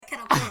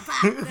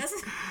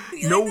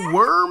No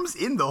worms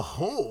in the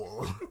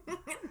hole.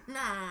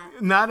 Nah.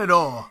 Not at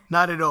all.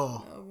 Not at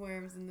all.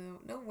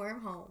 No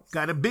wormholes.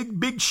 Got a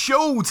big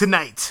show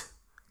tonight.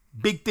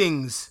 Big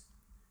things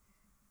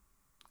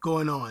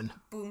going on.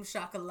 Boom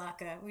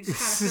shakalaka. We just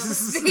trying to fill the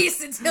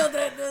space until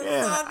the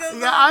song goes on.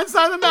 You got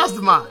Einstein the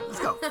Mastermind. Let's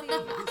go. This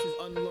is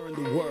Unlearn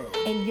the World.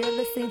 And you're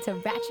listening to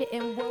Ratchet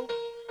and Woke.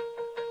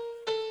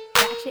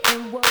 Ratchet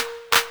and Woke.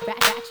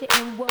 Ratchet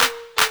and Woke.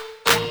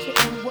 Ratchet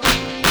and Woke.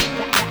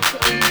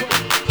 Ratchet and Woke.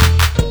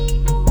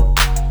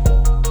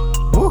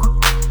 Woo.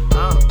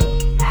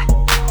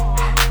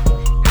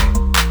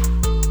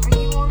 Are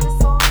you on the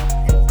song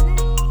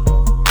Infinite?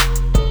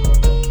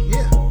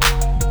 Yeah.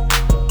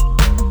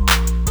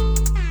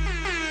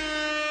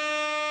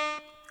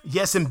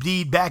 Yes,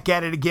 indeed. Back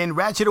at it again.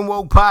 Ratchet and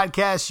Woke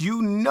Podcast.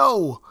 You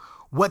know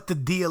what the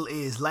deal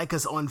is. Like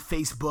us on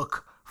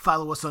Facebook.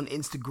 Follow us on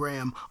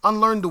Instagram.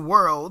 Unlearn the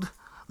World.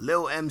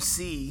 Lil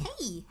MC.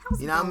 Hey, how's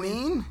it You know what I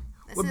going? mean?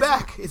 We're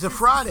back. It's a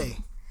Friday.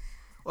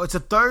 Or it's a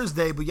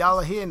Thursday, but y'all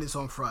are hearing this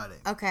on Friday.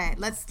 Okay,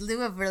 let's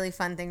do a really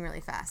fun thing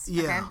really fast.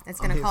 Yeah, Okay? It's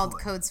I'm going to here call for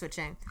it. code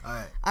switching. All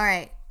right. All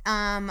right.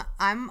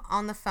 I'm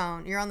on the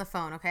phone. You're on the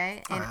phone,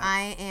 okay? And right.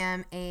 I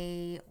am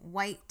a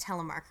white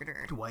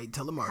telemarketer. White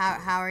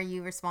telemarketer. How are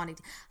you responding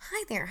to?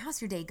 Hi there.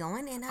 How's your day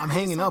going? And I'm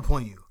hanging up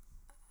on you.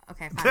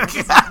 Okay, fine. This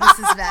is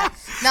bad.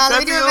 No, let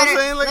me do a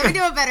better. Let me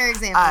do a better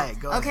example. All right,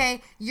 go ahead.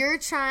 Okay, you're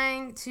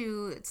trying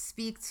to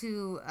speak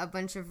to a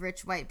bunch of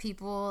rich white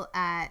people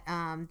at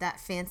that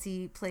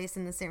fancy place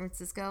in the San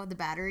Francisco, the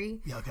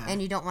Battery. Yeah, okay.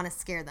 And you don't want to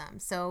scare them.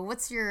 So,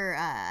 what's your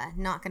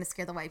not going to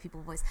scare the white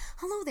people voice?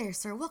 Hello there,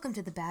 sir. Welcome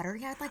to the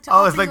Battery. I'd like to.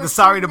 Oh, it's like the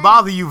sorry to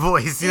bother you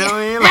voice. You know what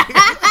I mean? Like,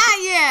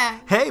 yeah.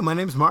 hey, my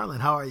name's Marlon.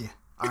 How are you?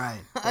 All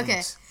right. Okay.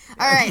 Thanks.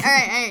 All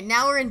right.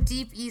 Now we're in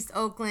deep East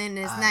Oakland.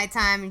 And it's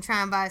nighttime. You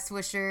try and buy a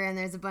Swisher, and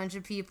there's a bunch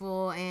of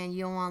people, and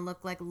you don't want to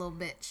look like a little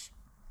bitch.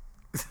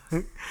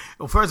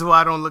 Well, first of all,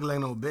 I don't look like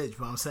no bitch,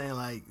 but I'm saying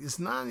like it's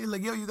not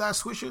like yo, you got a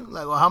Swisher?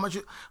 Like, well, how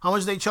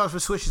much they charge for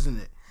Swishers in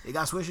it? They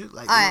got Swishers?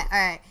 Like, All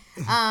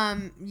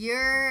right.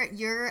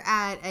 You're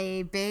at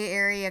a Bay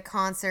Area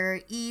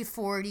concert.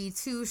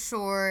 E40, Too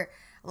Short.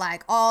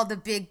 Like all the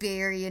big Bay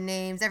Area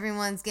names.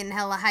 Everyone's getting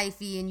hella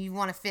hyphy, and you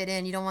want to fit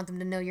in. You don't want them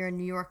to know you're a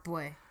New York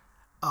boy.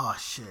 Oh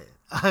shit,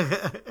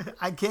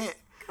 I can't.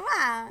 Come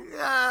on.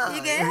 Yeah,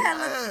 You getting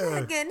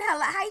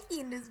hella hyphy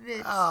in this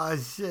bitch. Oh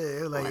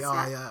shit, like What's oh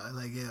that? yeah,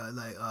 like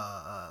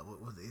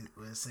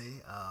what it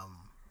say?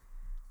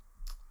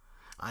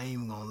 I ain't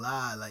even gonna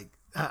lie, like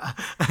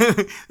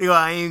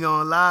I ain't even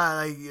gonna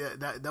lie, like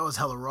that was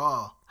hella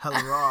raw.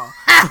 Hella raw.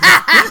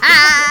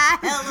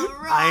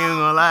 I ain't even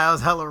gonna lie, that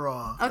was hella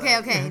raw.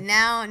 Okay.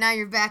 Now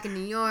you're back in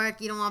New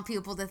York. You don't want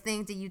people to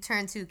think that you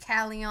turned to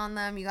Cali on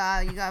them. You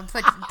gotta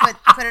put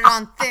it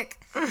on thick.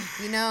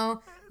 You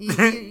know,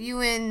 you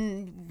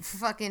in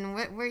fucking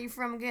where are you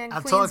from again? I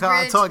talk how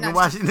I talk in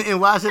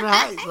Washington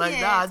Heights. Like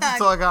Yeah, I just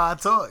talk how I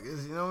talk.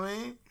 You know what I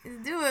mean?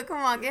 Do it. Come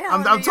on, get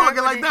I'm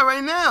talking like that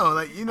right now.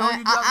 Like you know,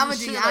 you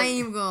I ain't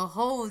even gonna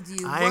hold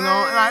you. I ain't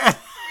gonna like.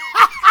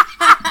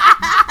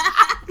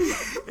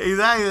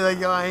 Exactly, like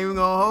yo, I ain't even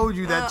gonna hold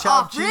you. That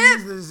chopped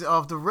cheese is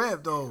off the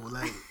rip, though.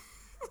 Like,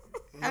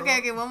 you know?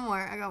 Okay, one more.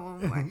 I got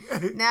one more.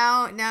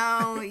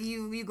 now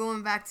you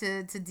going back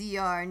to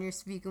DR and you're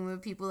speaking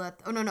with people at.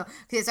 Oh no.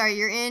 Okay, sorry,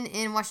 you're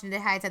in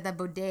Washington Heights at the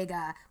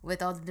bodega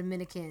with all the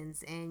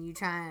Dominicans, and you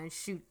try and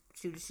shoot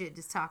the shit,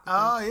 just talk. With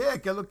Oh them. yeah,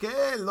 que lo que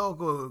es,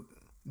 loco.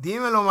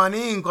 Dímelo,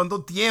 manín,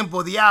 cuánto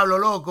tiempo, diablo,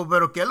 loco,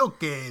 pero que lo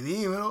que,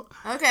 dímelo.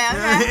 Okay.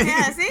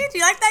 Yeah, see? Do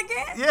you like that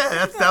game?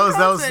 Yeah, that was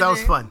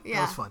fun. Yeah.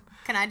 That was fun.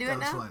 Can I do That it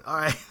was now? fun. All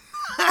right.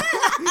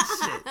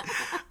 Shit.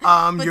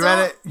 But You're at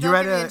a. don't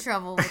get me in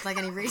trouble with like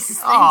any racist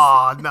things.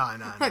 Oh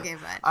no. Okay,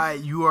 fine. All right,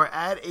 you are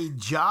at a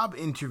job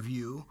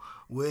interview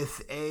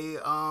with a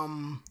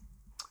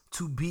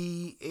to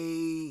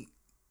be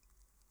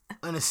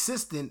an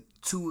assistant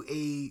to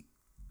a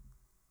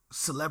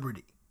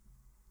celebrity.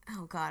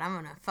 Oh God, I'm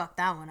gonna fuck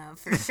that one up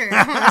for sure.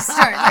 I'm gonna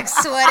start like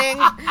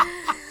sweating.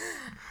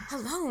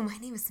 Hello, my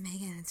name is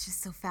Megan. It's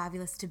just so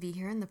fabulous to be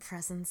here in the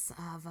presence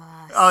of.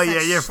 Oh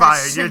yeah, you're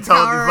fired. You're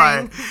totally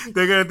fired.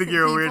 They're gonna think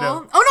you're a weirdo.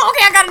 Oh no,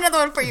 okay, I got another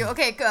one for you.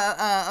 Okay,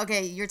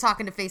 okay, you're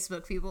talking to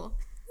Facebook people.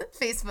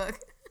 Facebook.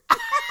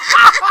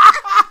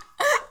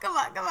 Come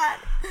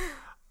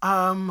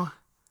on.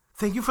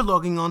 Thank you for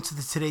logging on to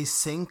today's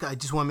sync. I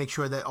just want to make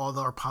sure that all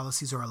our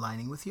policies are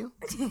aligning with you.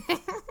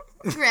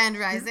 Grand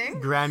Rising.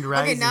 Grand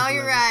Rising.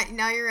 Okay,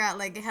 now you're at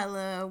like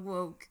hella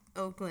woke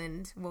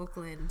Oakland.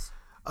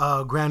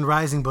 Grand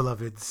Rising,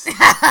 beloveds.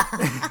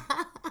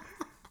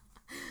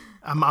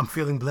 I'm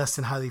feeling blessed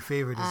and highly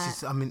favored. It's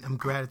just I'm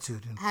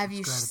gratitude. Have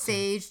you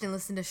saged and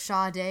listened to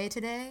Sade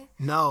today?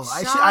 No,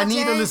 I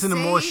need to listen to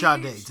more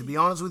Sade. To be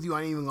honest with you,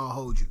 I ain't even gonna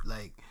hold you.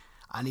 Like,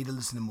 I need to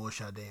listen to more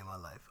Sade in my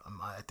life.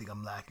 I think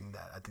I'm lacking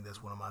that. I think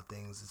that's one of my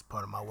things. It's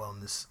part of my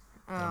wellness.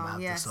 Oh,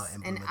 yes.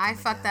 And I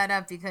fucked that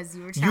up because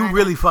you were trying You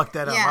really fucked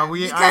that up. Yeah, I don't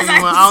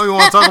even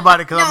want to talk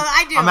about it because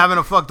I do. I'm having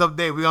a fucked up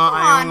day. I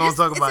don't want to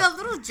talk about it. It's a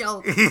little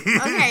joke.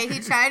 Okay, he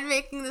tried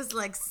making this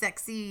like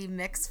sexy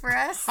mix for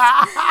us,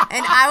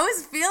 and I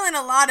was feeling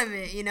a lot of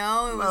it. You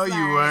know, it was you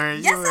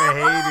weren't. Yes, you were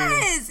I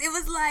hating. was. It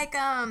was like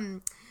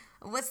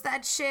what's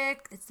that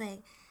chick? It's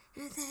like.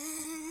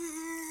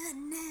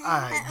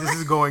 Alright, this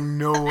is going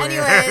nowhere.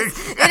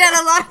 Anyways, it had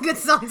a lot of good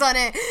songs on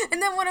it.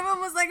 And then one of them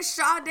was like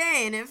Sade,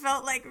 and it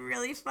felt like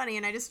really funny,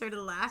 and I just started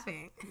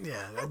laughing.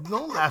 Yeah,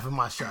 don't laugh at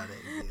my Sade.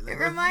 It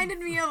reminded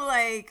me of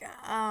like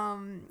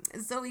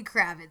Zoe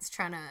Kravitz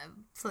trying to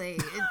play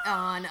it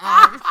on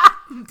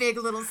Big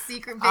Little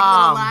Secret, Big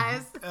Little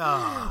Lies.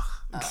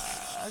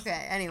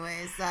 Okay,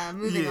 anyways,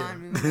 moving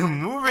on.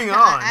 Moving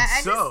on.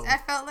 I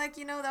felt like,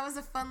 that was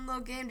a fun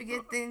little game to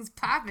get things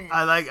popping.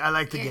 I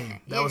like the game.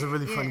 That was a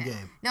really fun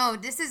game. No,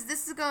 this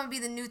is going to be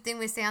the new thing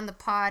we say on the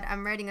pod.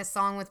 I'm writing a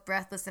song with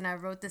Breathless, and I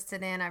wrote this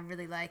today, and I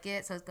really like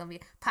it. So it's going to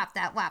be pop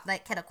that wop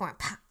like kettle corn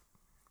pop.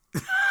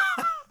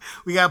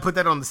 We got to put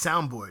that on the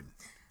soundboard.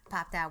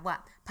 Pop that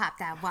wop, pop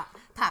that wop,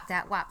 pop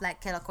that wop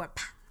like kettle corn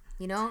pop.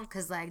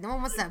 Because, like, no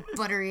one wants that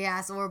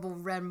buttery-ass Orville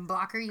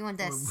Redenbacher. You want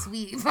that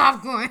sweet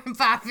popcorn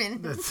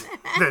popping.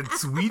 That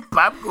sweet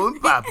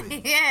popcorn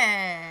popping.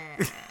 Yeah.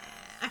 Did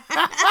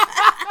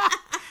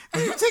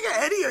you take an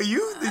Eddie? Did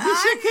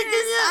this shit kick in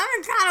yet?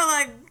 I'm kind of,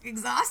 like,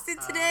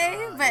 exhausted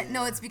today. But,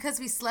 no, it's because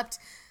we slept.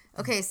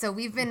 Okay, so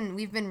we've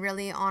been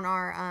really on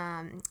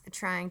our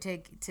trying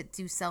to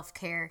do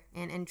self-care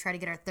and try to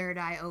get our third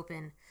eye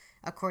open.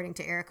 According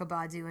to Erykah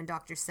Badu and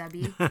Dr.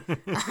 Sebi.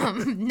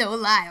 No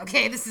lie,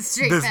 okay? This is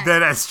straight facts.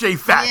 That's straight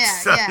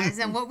facts. Yeah.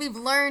 And what we've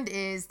learned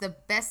is the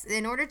best,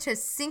 in order to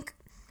sync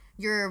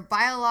your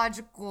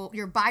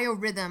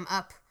biorhythm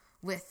up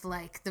with,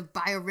 like, the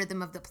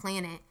biorhythm of the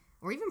planet,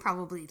 or even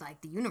probably, like,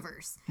 the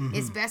universe,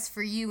 it's best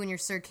for you and your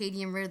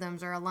circadian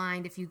rhythms are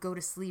aligned if you go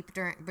to sleep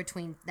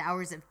between the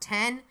hours of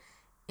 10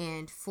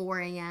 and 4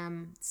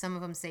 a.m. Some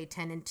of them say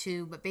 10 and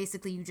 2, but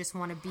basically you just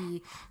want to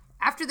be,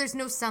 after there's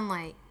no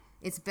sunlight,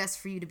 it's best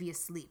for you to be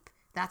asleep.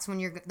 That's when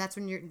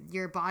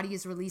your body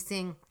is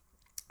releasing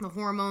the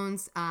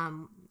hormones.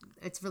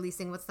 It's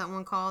releasing, what's that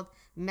one called?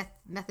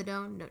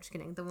 Methadone? No, just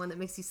kidding. The one that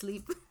makes you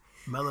sleep.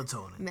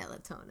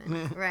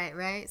 Melatonin.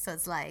 Right. So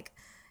it's like,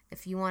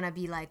 if you want to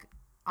be like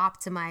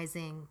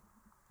optimizing,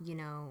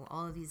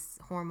 all of these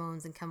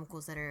hormones and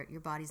chemicals that are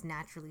your body's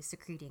naturally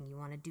secreting, you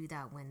want to do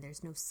that when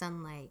there's no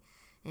sunlight.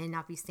 And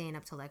not be staying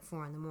up till like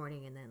 4 a.m.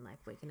 and then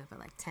like waking up at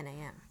like 10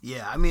 a.m.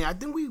 Yeah, I mean, I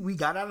think we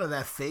got out of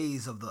that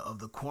phase of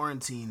the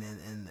quarantine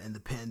and the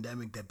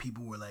pandemic that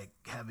people were like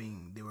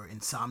they were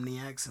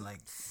insomniacs and like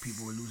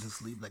people were losing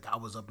sleep. Like I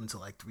was up until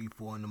like 3,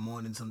 4 in the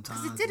morning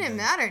sometimes. Because it didn't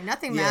matter.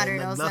 Nothing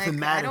mattered. I was nothing like,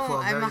 mattered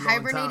I'm a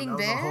hibernating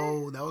bear.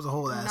 That was a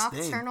whole ass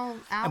thing. Nocturnal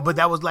owl. But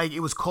that was like, it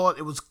was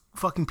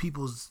fucking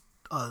people's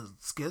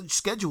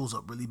schedules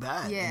up really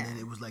bad. Yeah. And then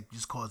it was like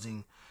just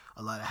causing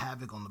a lot of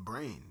havoc on the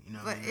brain,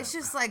 But it's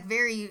just like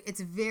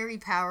it's very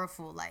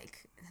powerful,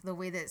 like the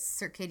way that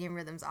circadian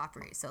rhythms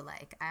operate. So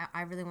like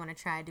I really want to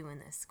try doing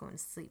this, going to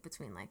sleep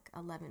between like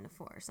 11 to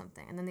 4 or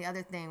something. And then the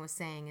other thing I was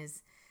saying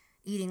is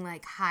eating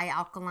like high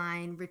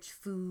alkaline rich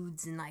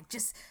foods, and like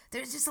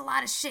there's just a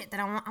lot of shit that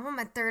I want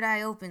my third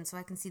eye open so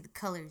I can see the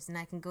colors and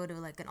I can go to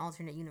like an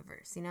alternate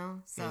universe,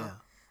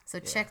 So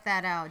check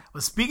that out. Well,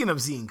 speaking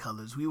of seeing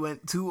colors, we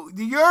went to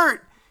the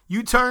yurt.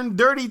 You turned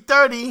dirty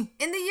 30.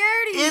 In the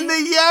yurty.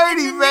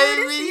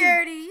 Baby.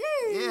 Yurty.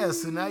 Yeah,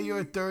 so now you're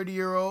a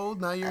 30-year-old.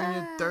 Now you're in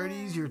your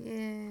 30s. You're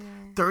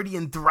 30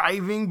 and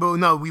thriving. But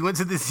no, we went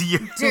to this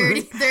yurt.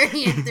 Dirty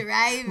 30 and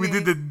thriving. We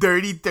did the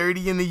dirty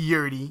 30 in the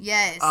yurty.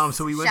 Yes.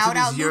 So we went Shout to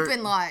this out yurt.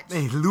 Lupin Lodge.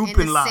 Hey,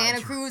 Lupin Lodge. In the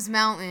Santa Cruz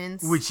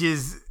Mountains. Which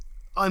is,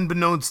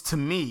 unbeknownst to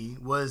me,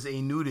 was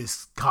a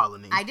nudist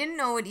colony. I didn't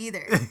know it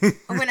either.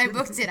 When I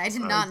booked it, I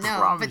did not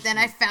know. But then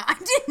I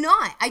did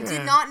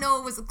not know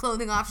it was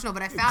clothing optional,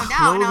 but I found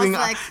out and I was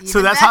like,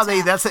 so that's how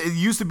it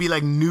used to be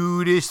like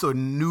nudist or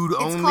nude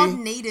only. It's called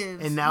native.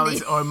 And now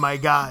it's, oh my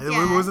God.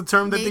 Yeah. What was the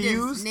term that they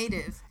used?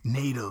 Native.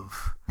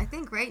 I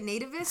think, right?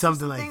 Nativist?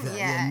 Something like that.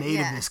 Yeah,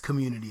 nativist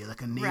community.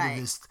 Like a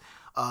nativist.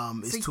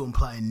 Is to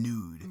imply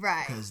nude,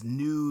 right? Because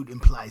nude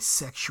implies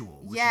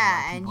sexual.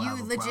 And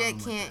you legit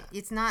can't.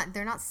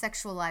 They're not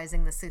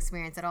sexualizing this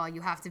experience at all.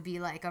 You have to be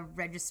like a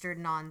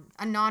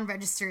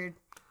non-registered,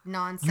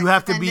 non-sex You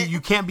have offended. to be. You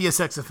can't be a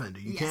sex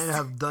offender. You can't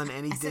have done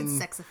anything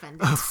sex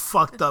offender.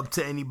 fucked up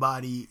to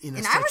anybody in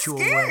a sexual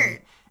way. I was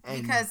scared.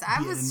 Because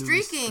I was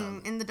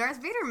streaking in the Darth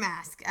Vader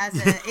mask as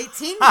an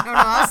 18. No,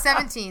 I was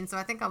 17, so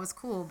I think I was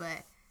cool,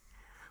 but.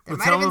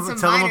 Tell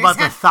them about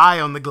the thigh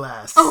on the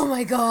glass. Oh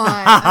my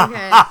God.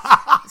 Okay.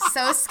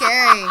 So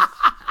scary.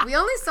 We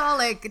only saw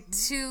like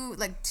two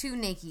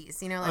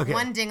nakies, you know, like Okay.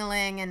 one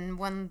dingling and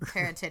one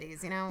pair of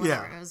titties, you know,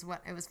 whatever. Yeah.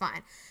 It was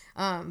fine.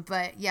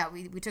 But yeah,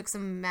 we took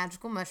some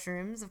magical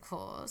mushrooms, of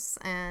course,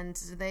 and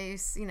they,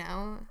 you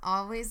know,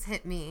 always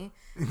hit me.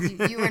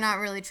 You were not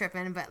really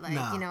tripping, but like,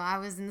 No. you know, I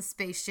was in the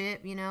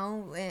spaceship, you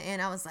know,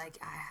 and I was like,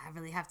 I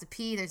really have to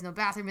pee. There's no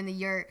bathroom in the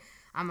yurt.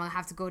 I'm gonna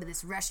have to go to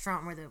this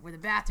restaurant where the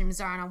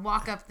bathrooms are, and I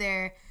walk up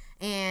there,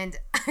 and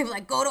I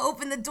like go to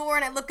open the door,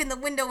 and I look in the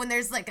window, and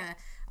there's like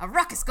a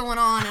ruckus going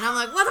on, and I'm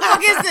like, what the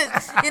fuck is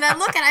this? And I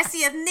look and I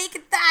see a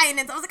naked thigh, and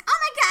I was like, oh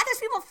my god, there's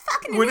people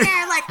fucking in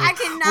here. Like, I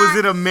cannot. Was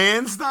it a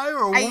man's thigh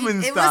or a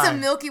woman's It thigh? was a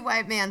milky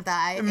white man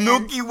thigh.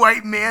 Milky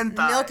white man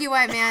thigh. Milky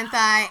white man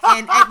thigh,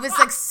 and it was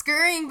like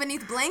scurrying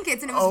beneath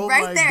blankets, and it was Oh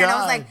right my there. And I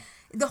was God. like,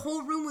 the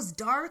whole room was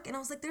dark, and I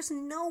was like, there's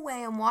no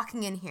way I'm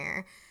walking in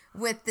here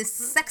with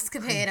this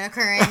sexcapade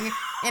occurring,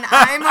 and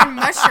I'm on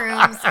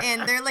mushrooms,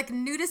 and they're like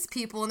nudist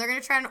people, and they're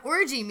gonna try and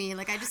orgy me.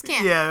 Like, I just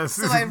can't. Yes.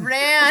 So I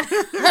ran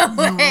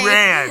away.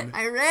 ran.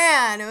 I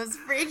ran. It was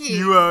freaky.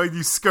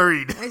 You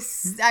scurried.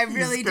 I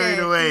really scurried did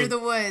away. through the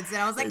woods,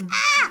 and I was like,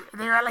 ah!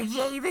 They were like,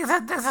 yay,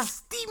 there's a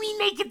steamy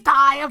naked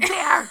thigh up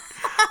there.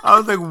 I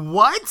was like,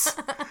 what?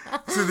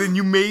 So then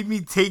you made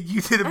me take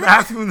you to the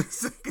bathroom the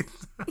second time.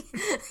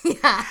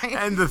 Yeah.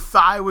 And the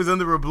thigh was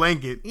under a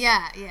blanket.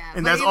 Yeah. And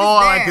But that's he was all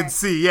I there. could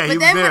see. Yeah, But he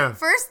was then there.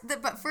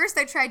 first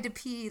I tried to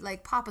pee,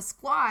 like, pop a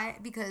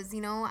squat, because, you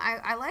know,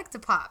 I like to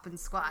pop and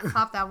squat,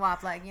 pop that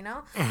wop, like, you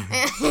know?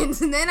 And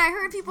then I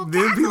heard people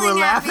Then cackling people at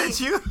laugh me. at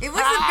you? It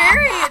was a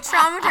very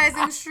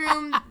traumatizing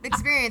shroom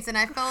experience, and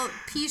I felt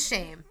pee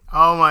shame.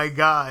 Oh my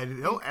God.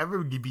 Don't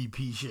ever be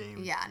pee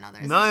shamed. Yeah, no,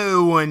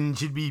 No one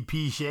should be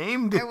pee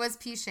shamed. there was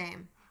pee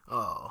shame.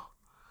 Oh.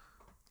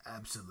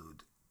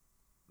 Absolute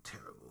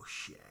terrible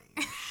shame.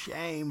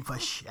 Shame for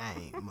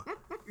shame.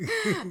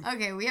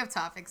 Okay, we have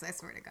topics, I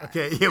swear to God.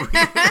 Okay,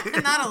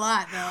 yeah. Not a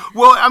lot, though.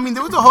 Well, I mean,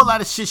 there was a whole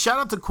lot of shit. Shout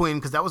out to Quinn,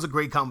 because that was a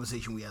great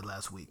conversation we had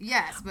last week.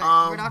 Yes, but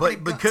we're not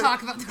going to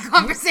talk about the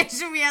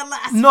conversation we had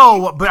last week.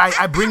 No, but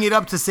I bring it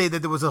up to say that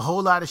there was a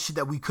whole lot of shit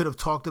that we could have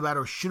talked about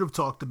or should have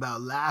talked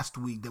about last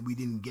week that we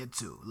didn't get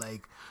to.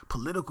 Like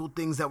political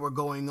things that were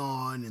going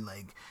on, and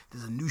like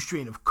there's a new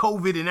strain of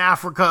COVID in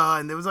Africa,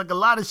 and there was like a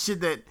lot of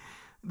shit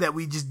that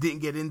we just didn't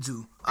get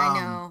into. I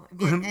know.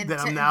 That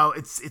I'm now,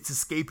 it's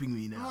escaping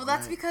me now. Well,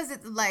 that's right? because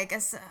it, like,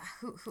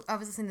 I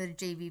was listening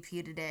to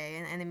JVP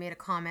today, and they made a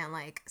comment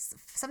like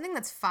something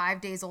that's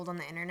 5 days old on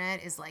the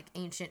internet is like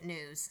ancient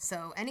news.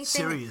 So anything,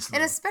 Seriously.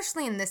 and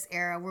especially in this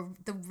era, where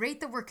the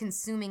rate that we're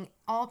consuming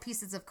all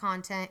pieces of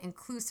content,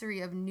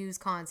 inclusory of news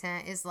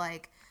content, is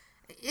like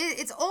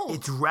it's old.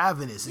 It's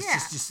ravenous. It's Yeah.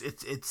 just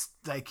it's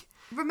like.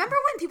 Remember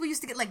when people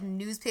used to get like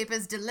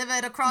newspapers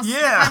delivered across the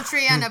Yeah.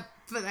 country on a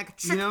trick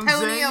know what I'm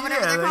pony saying? or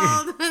whatever Yeah,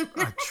 they're like-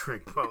 called? A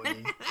trick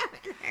pony.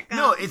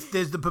 No,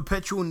 there's the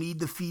perpetual need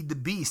to feed the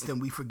beast,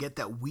 and we forget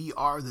that we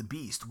are the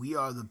beast. We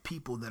are the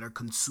people that are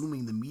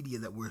consuming the media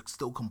that we're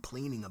still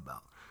complaining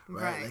about.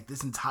 Right? Like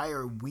this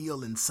entire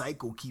wheel and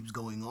cycle keeps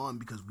going on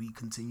because we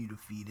continue to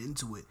feed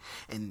into it.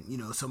 And, you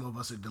know, some of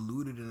us are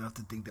deluded enough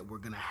to think that we're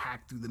going to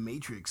hack through the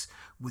matrix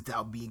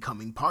without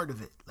becoming part of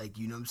it. Like,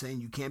 you know what I'm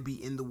saying? You can't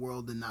be in the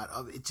world and not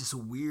of it. It's just a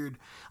weird,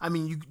 I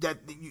mean,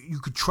 you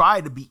could try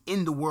to be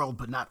in the world,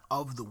 but not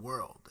of the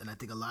world. And I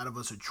think a lot of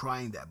us are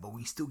trying that, but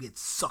we still get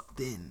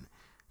sucked in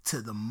to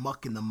the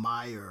muck and the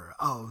mire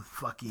of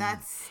fucking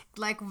That's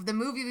like the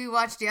movie we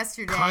watched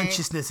yesterday.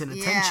 consciousness and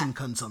attention Yeah.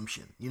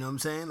 consumption. You know what I'm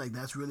saying? Like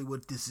that's really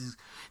what this is.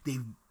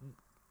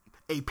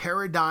 A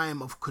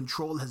paradigm of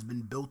control has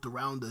been built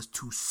around us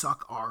to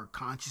suck our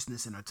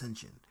consciousness and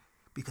attention,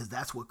 because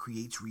that's what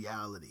creates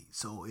reality.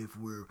 So if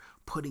we're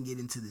putting it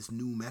into this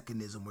new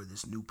mechanism or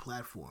this new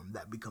platform,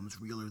 that becomes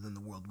realer than the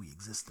world we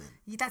exist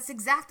in. That's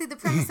exactly the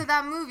premise of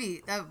that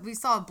movie. We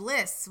saw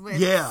Bliss with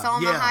Yeah,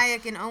 Salma yeah.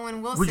 Hayek and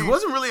Owen Wilson. Which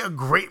wasn't really a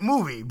great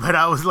movie, but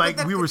I was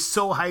like, we were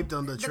so hyped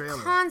on the The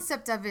trailer.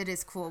 concept of it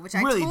is cool, which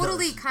Really I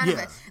totally does. kind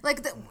Yeah. of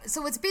like.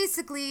 So it's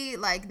basically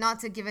like, not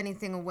to give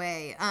anything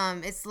away.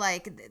 It's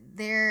like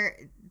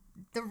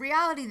the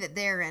reality that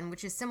they're in,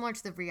 which is similar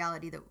to the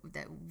reality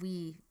that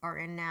we are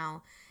in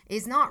now,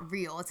 is not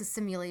real. It's a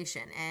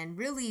simulation, and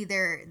really,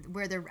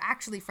 where they're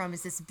actually from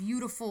is this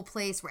beautiful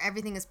place where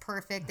everything is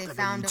perfect. They like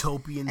found a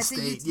utopian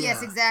state. Yes,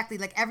 Yeah. exactly.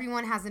 Like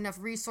everyone has enough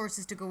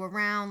resources to go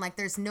around. Like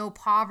there's no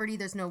poverty,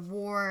 there's no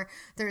war,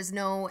 there's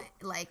no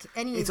like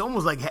any. It's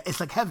almost like it's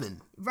like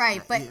heaven.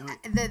 Right, but you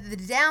know, the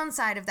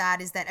downside of that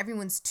is that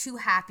everyone's too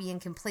happy and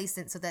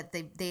complacent, so that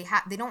they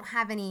don't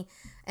have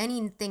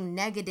anything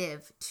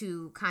negative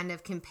to kind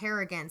of compare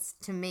against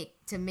to make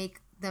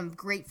them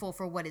grateful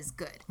for what is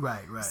good.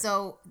 Right, right.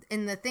 So,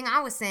 and the thing I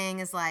was saying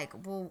is like,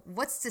 well,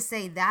 what's to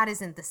say that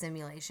isn't the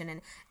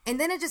simulation? And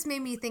then it just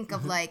made me think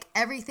of like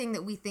everything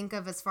that we think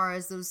of as far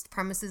as those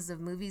premises of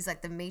movies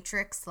like The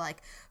Matrix.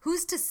 Like,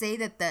 who's to say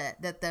that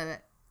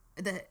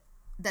the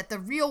that the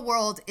real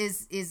world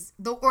is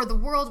the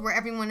world where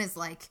everyone is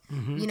like,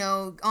 you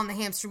know, on the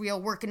hamster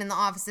wheel, working in the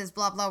offices,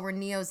 blah, blah, where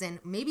Neo's in.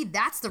 Maybe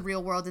that's the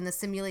real world and the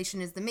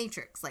simulation is the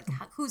Matrix. Like,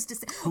 who's to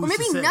say? Or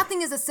maybe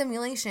nothing is a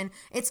simulation.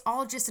 It's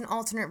all just an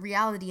alternate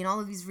reality, and all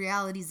of these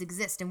realities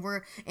exist, and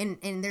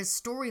and there's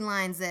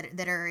storylines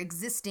that are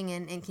existing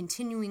and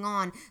continuing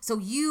on. So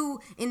you,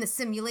 in the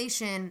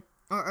simulation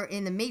or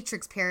in the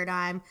Matrix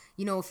paradigm,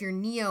 you know, if you're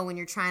Neo and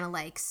you're trying to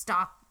like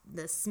stop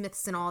the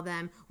Smiths and all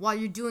them, while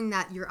you're doing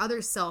that, your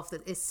other self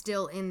that is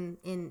still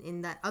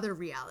in that other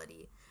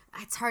reality.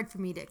 It's hard for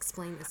me to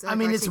explain this. I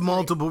mean, it's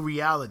multiple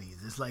realities.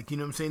 It's like, you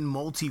know what I'm saying,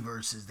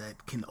 multiverses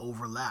that can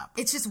overlap.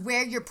 It's just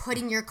where you're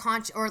putting your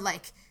conscious, or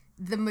like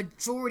the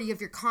majority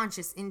of your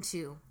conscious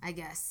into, I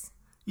guess.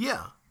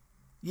 Yeah,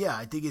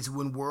 I think it's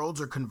when worlds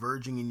are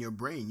converging in your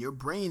brain. Your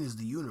brain is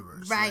the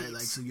universe, right?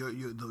 Like, so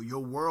your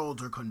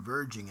worlds are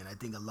converging, and I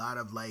think a lot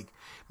of like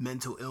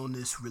mental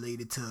illness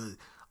related to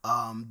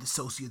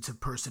dissociative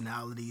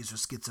personalities or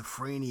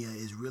schizophrenia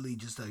is really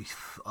just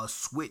a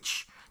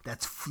switch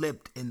that's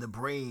flipped in the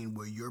brain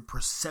where your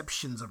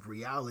perceptions of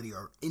reality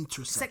are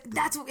intersecting.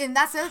 That's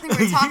the other thing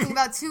we're talking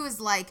about too,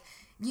 is like,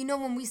 you know,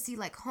 when we see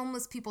like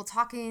homeless people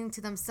talking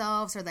to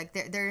themselves, or like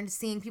they're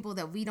seeing people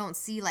that we don't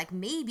see, like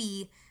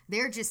maybe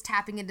they're just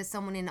tapping into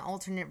someone in an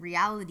alternate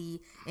reality,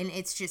 and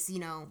it's just, you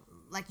know,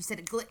 like you said,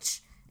 a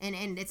glitch. And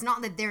it's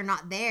not that they're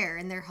not there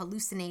and they're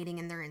hallucinating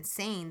and they're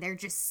insane. They're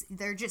just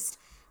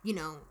you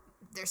know,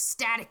 they're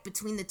static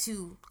between the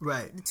two,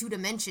 right? The two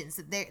dimensions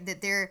that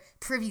they're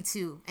privy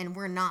to, and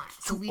we're not.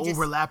 So we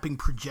overlapping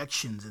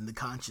projections in the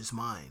conscious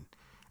mind,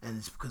 and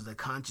it's because the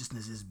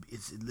consciousness is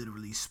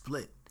literally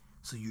split.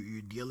 So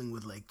you're dealing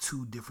with like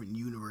two different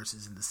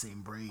universes in the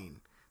same brain.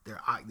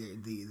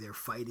 They're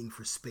fighting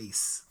for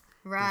space,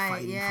 right? They're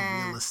fighting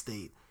for real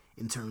estate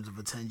in terms of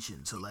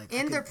attention. So like,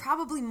 and they're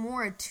probably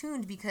more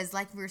attuned because,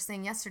 like we were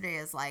saying yesterday,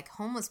 is like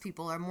homeless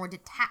people are more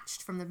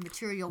detached from the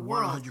material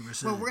world,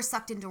 100%. Where we're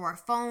sucked into our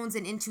phones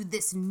and into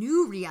this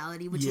new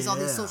reality, which is all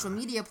these social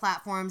media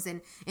platforms,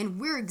 and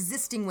we're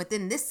existing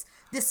within this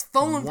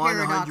phone 100%.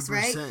 Paradox,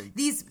 right?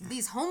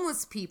 These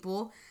homeless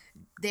people,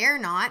 they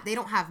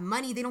don't have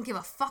money, they don't give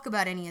a fuck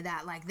about any of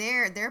that. Like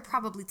they're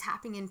probably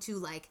tapping into,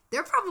 like,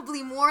 they're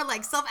probably more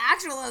like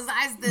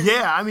self-actualized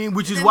than, I mean,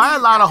 which is why a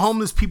lot of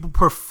homeless people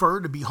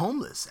prefer to be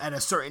homeless. At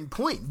a certain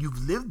point,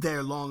 you've lived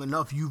there long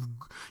enough,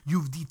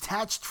 you've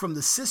detached from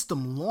the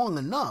system long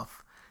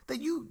enough that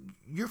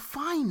you're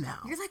fine now.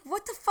 You're like,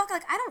 what the fuck?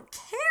 Like, I don't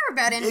care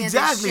about any of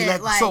this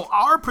shit. Like, so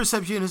our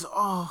perception is,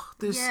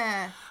 there's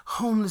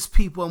homeless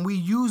people, and we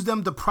use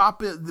them to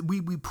prop it.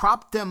 We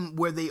prop them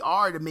where they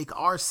are to make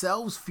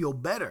ourselves feel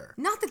better.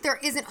 Not that there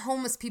isn't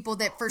homeless people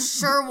that for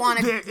sure want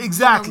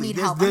to need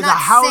help. There's a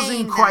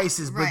housing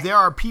crisis, but there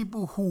are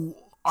people who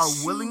are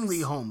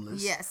willingly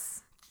homeless. Yes.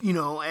 You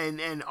know,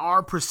 and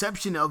our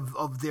perception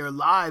of their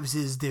lives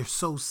is they're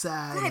so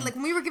sad. Right, like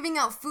when we were giving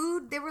out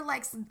food, they were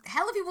like,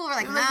 hella people were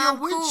like, nah,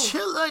 we're cool.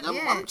 Chilling.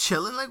 Like, I'm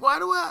chilling. Like, why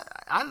do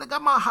I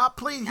got my hot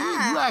plate here?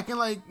 You acting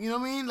like, you know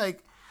what I mean?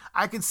 Like,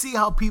 I could see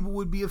how people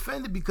would be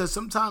offended because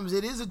sometimes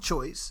it is a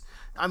choice.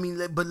 I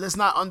mean, but let's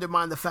not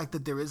undermine the fact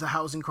that there is a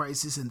housing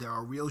crisis and there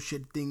are real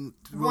things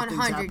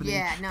happening.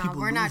 Yeah, no, people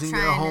we're not losing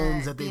trying their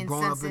homes to that they've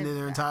grown up in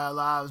their entire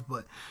lives,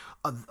 but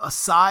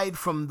aside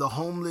from the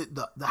homeless,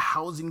 the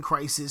housing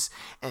crisis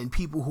and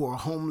people who are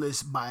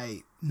homeless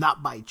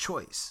not by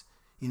choice,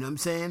 you know what I'm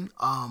saying?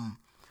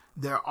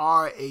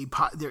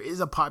 There is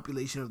a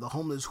population of the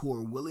homeless who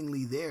are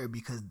willingly there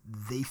because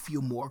they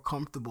feel more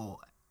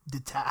comfortable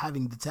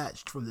having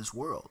detached from this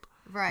world.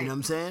 Right. You know what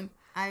I'm saying?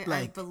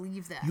 I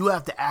believe that. You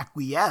have to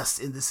acquiesce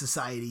in the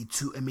society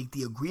and make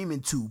the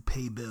agreement to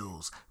pay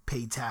bills,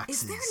 pay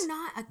taxes. Is there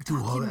not a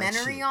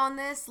documentary on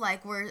this?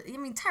 Like,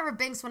 Tyra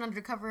Banks went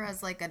undercover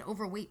as like an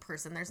overweight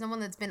person. There's no one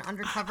that's been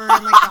undercover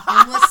in like the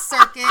homeless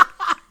circuit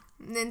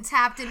and then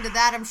tapped into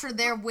that. I'm sure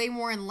they're way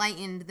more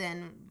enlightened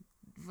than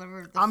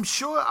whatever. I'm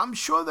sure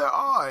there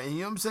are, and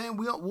you know what I'm saying.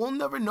 We'll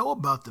never know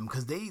about them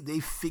because they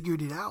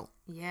figured it out.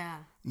 Yeah.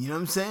 You know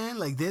what I'm saying?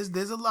 Like,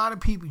 there's a lot of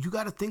people. You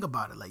got to think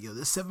about it. Like,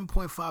 there's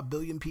 7.5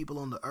 billion people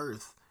on the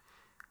earth.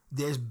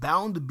 There's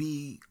bound to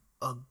be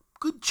a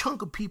good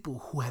chunk of people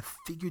who have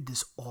figured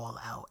this all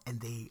out, and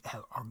they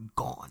are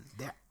gone.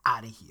 They're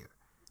out of here.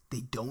 They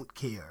don't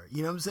care.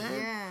 You know what I'm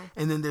saying? Yeah.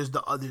 And then there's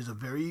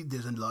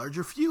a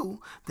larger few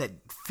that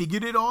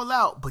figured it all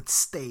out but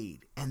stayed.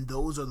 And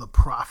those are the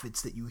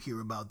prophets that you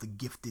hear about, the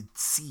gifted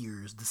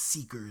seers, the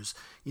seekers.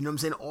 You know what I'm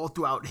saying? All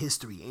throughout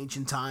history,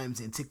 ancient times,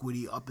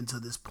 antiquity, up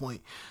until this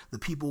point, the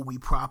people we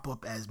prop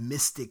up as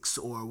mystics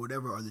or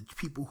whatever are the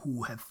people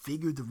who have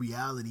figured the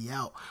reality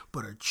out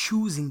but are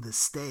choosing to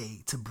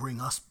stay to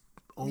bring us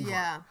over.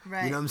 Yeah,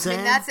 right. You know what I'm saying?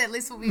 I mean, that's at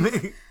least what we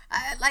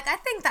I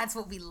think that's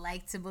what we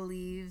like to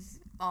believe.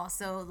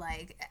 Also,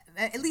 like,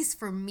 at least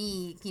for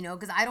me, you know,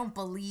 because I don't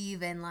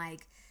believe in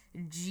like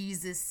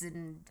Jesus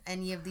and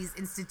any of these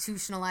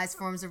institutionalized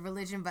forms of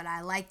religion, but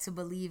I like to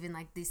believe in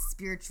like this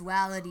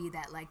spirituality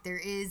that like there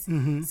is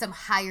some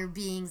higher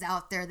beings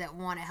out there that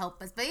want to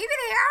help us, but maybe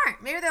they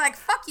aren't. Maybe they're like,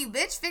 fuck you,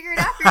 bitch, figure it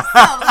out for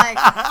yourself. Like,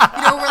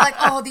 you know, we're like,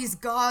 oh, these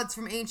gods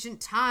from ancient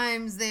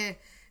times,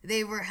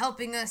 they were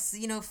helping us,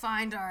 you know,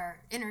 find our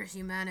inner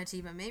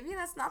humanity, but maybe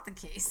that's not the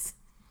case.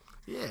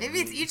 Yeah, maybe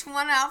it's each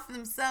one out for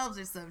themselves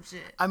or some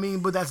shit. I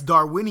mean, but that's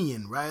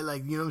Darwinian, right?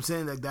 Like, you know what I'm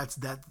saying? Like, that's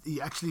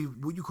actually,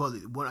 what you call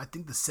it? I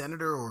think the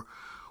senator or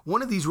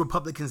one of these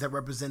Republicans that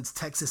represents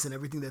Texas and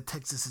everything that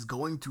Texas is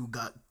going through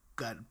got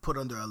put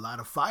under a lot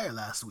of fire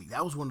last week.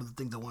 That was one of the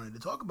things I wanted to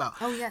talk about.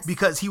 Oh, yes.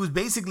 Because he was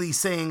basically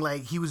saying,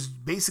 like,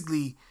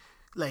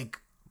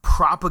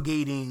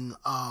 propagating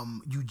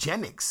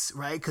eugenics,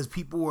 right? Because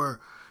people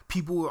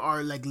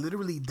are like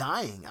literally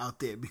dying out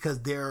there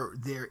because their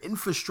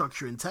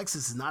infrastructure in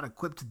Texas is not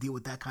equipped to deal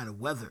with that kind of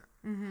weather.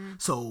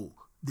 So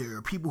there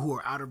are people who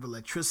are out of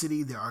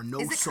electricity. There are no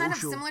social. Is it kind of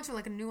similar to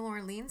like a New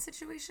Orleans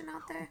situation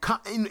out there?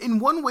 In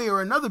one way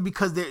or another,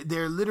 because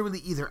they're literally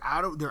either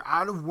out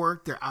of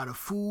work, they're out of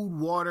food,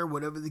 water,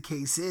 whatever the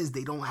case is.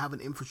 They don't have an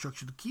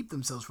infrastructure to keep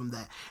themselves from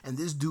that. And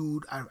this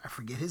dude, I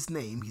forget his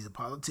name. He's a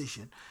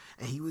politician.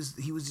 And he was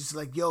just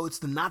like, yo,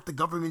 it's not the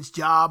government's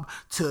job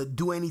to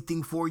do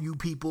anything for you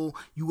people.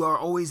 You are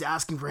always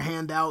asking for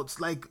handouts,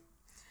 like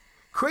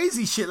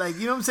crazy shit. Like,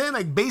 you know what I'm saying?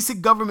 Like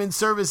basic government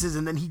services.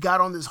 And then he got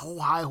on this whole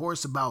high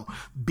horse about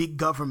big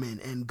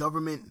government and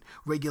government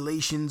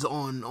regulations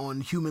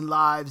on human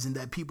lives and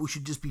that people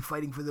should just be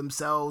fighting for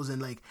themselves. And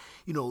like,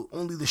 you know,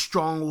 only the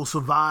strong will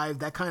survive.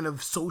 That kind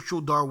of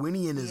social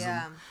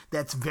Darwinianism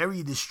that's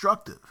very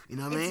destructive. You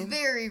know what I mean? It's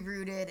very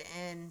rooted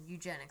in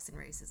eugenics and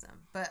racism.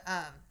 But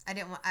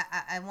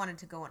I wanted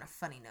to go on a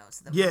funny note.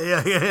 So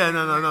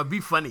No.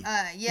 Be funny.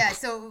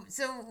 So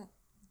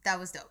that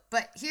was dope.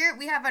 But here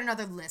we have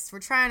another list. We're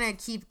trying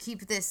to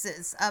keep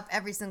this up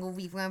every single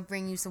week. We're going to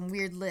bring you some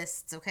weird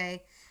lists,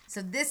 okay?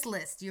 So this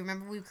list, you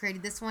remember we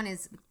created this one,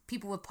 is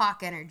people with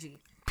POC energy.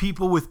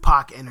 People with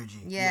POC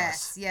energy.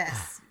 Yes.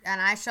 And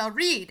I shall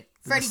read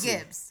Freddie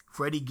Gibbs.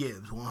 Freddie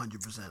Gibbs,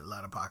 100%. A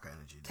lot of POC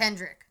energy.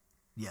 Kendrick.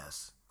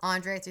 Yes.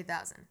 Andre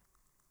 3000.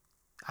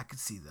 I could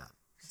see that.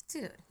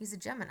 Dude, he's a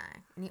Gemini.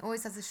 And he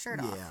always has his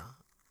shirt off.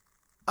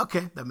 Yeah.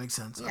 Okay, that makes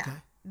sense. Yeah. Okay.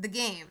 The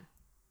Game.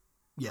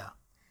 Yeah.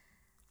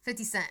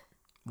 50 Cent.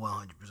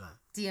 100%.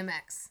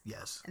 DMX.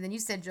 Yes. And then you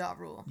said Ja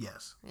Rule.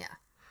 Yes. Yeah.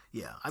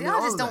 Yeah. They all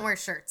just don't wear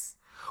shirts.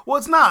 Well,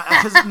 it's not,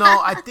 because no,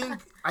 I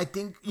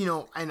think you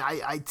know, and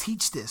I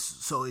teach this,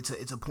 so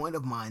it's a point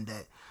of mine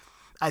that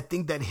I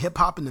think that hip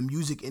hop and the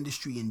music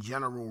industry in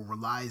general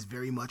relies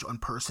very much on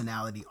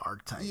personality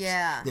archetypes.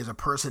 Yeah. There's a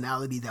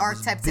personality that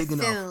archetypes was big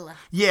enough. Fill.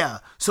 Yeah.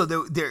 So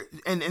they're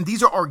and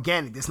these are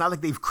organic. It's not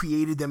like they've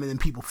created them and then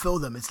people fill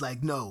them. It's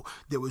like, no,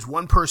 there was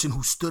one person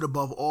who stood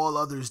above all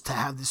others to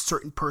have this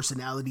certain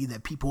personality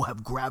that people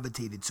have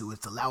gravitated to.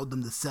 It's allowed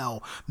them to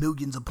sell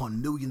millions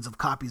upon millions of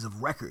copies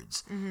of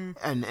records. Mm-hmm.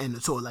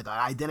 And so like an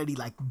identity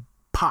like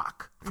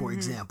Pac, for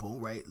example,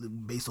 right,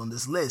 based on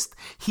this list,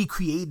 he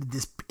created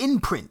this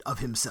imprint of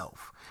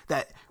himself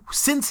that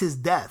since his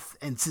death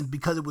and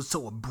because it was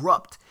so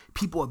abrupt,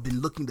 people have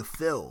been looking to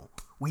fill.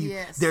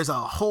 There's a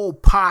whole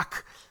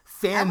Pac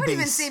fan base. I would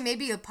even say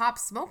maybe a Pop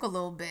Smoke a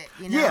little bit,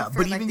 you know? Yeah,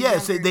 but like even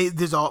so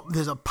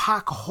there's a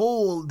Pac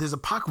hole, there's a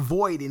Pac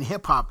void in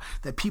hip hop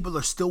that people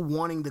are still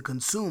wanting to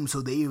consume.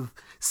 So they've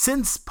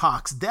since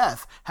Pac's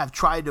death have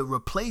tried to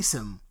replace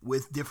him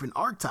with different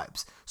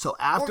archetypes. So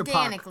after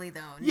organically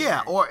Pac, though,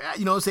 yeah, or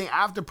you know, saying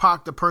after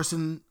Pac, the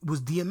person was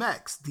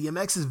DMX.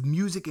 DMX's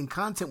music and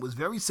content was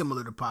very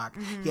similar to Pac.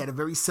 Mm-hmm. He had a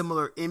very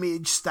similar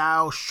image,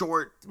 style,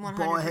 short,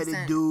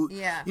 bald-headed dude.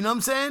 Yeah, you know what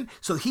I'm saying?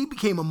 So he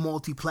became a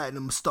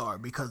multi-platinum star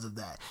because of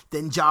that.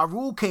 Then Ja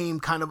Rule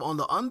came kind of on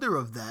the under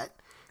of that,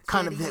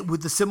 kind of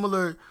with the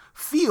similar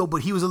feel,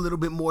 but he was a little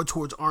bit more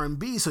towards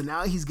R&B. So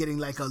now he's getting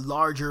like a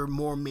larger,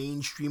 more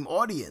mainstream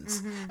audience.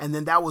 Mm-hmm. And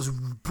then that was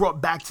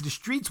brought back to the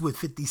streets with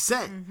 50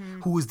 Cent,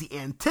 who was the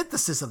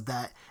antithesis of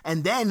that.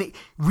 And then it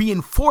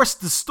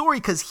reinforced the story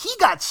because he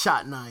got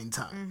shot 9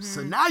 times. Mm-hmm.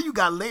 So now you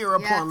got layer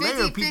upon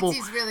layer of people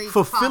really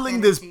fulfilling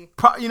this, you know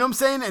what I'm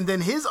saying? And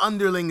then his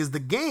underling is the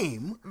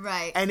Game.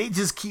 Right. And it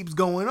just keeps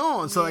going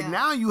on. So like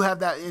now you have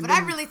that. But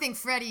I really think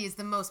Freddie is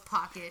the most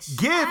Pac-ish.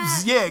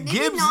 Gibbs, maybe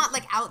Gibbs. not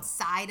like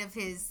outside of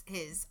his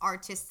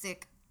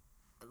artistic,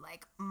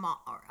 like,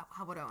 or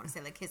how would I want to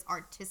say, like his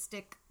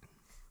artistic,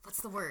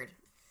 what's the word?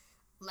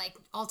 Like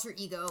alter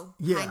ego,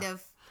 kind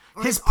of.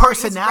 Or his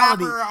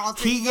personality.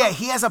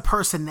 He has a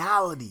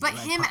personality. But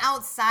like him Pac.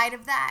 Outside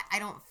of that, I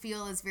don't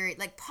feel is very,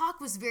 like,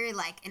 Pac was very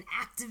like an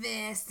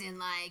activist and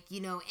like, you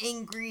know,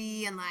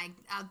 angry and like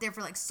out there for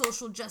like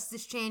social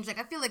justice change. Like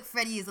I feel like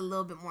Freddie is a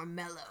little bit more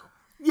mellow.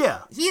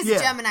 He's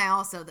Gemini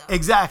also, though.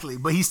 Exactly,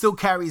 but he still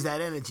carries that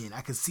energy, and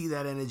I can see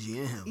that energy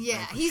in him. Yeah,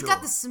 like, he's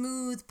got the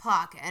smooth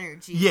Pac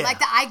energy. Yeah. Like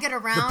the I get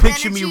around the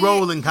picture energy. me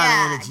rolling kind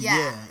of energy.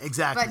 Yeah,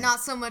 exactly. But not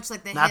so much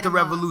like the not hit the 'em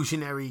up.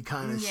 revolutionary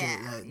kind of shit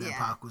that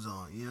Pac was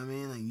on. You know what I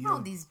mean? Like, you all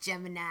don't... these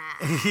Gemini.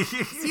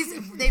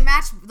 They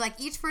match, like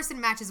each person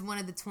matches one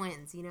of the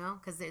twins, you know,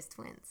 because there's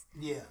twins.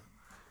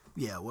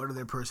 Yeah, what are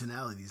their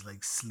personalities?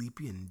 Like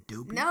sleepy and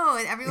dopey? No,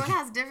 everyone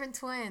has different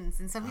twins,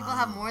 and some people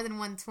have more than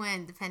one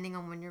twin depending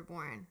on when you're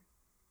born.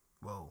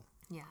 Whoa.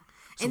 Yeah.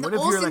 So and the what if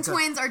you're Olsen like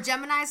twins are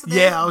Gemini, so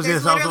I was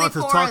there's about literally to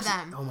 4 talk of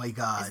them. Oh my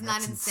God, isn't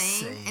that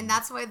insane? And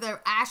that's why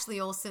they're Ashley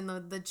Olsen,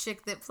 the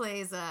chick that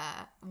plays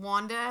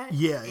Wanda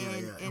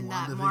in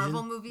that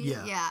Marvel movie.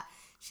 Yeah.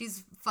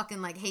 She's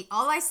fucking like, hey,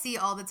 all I see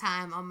all the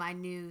time on my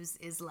news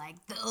is like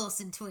the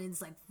Olsen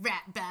twins, like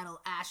rap battle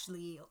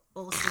Ashley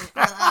Olsen,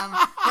 or,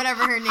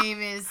 whatever her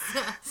name is.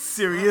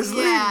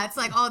 Seriously? Yeah, it's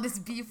like all this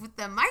beef with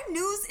them. My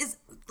news is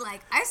like,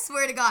 I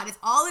swear to God, it's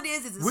all it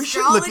is astrology. We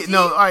should look at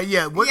all right,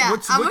 yeah.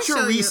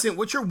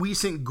 What's your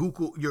recent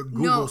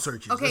Google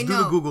searches? Okay, Let's do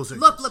the Google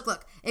searches.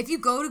 Look. If you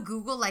go to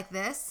Google like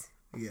this,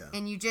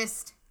 and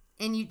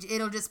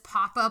it'll just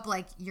pop up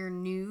like your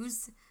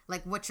news,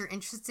 like what you're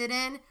interested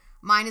in.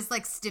 Mine is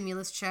like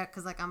stimulus check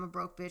because like I'm a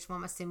broke bitch, want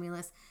my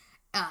stimulus.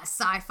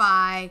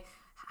 Sci-fi,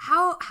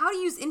 how to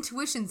use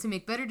intuition to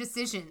make better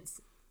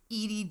decisions.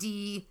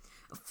 EDD,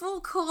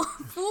 full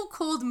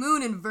cold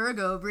moon in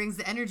Virgo brings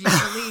the energy of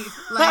belief.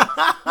 Like,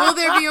 will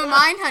there be a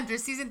Mindhunter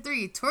season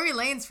 3? Tory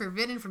Lane's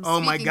forbidden from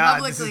speaking publicly. Oh my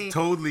God, this is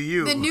totally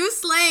you. The new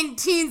slang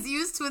teens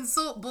use to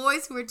insult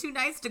boys who are too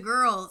nice to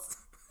girls.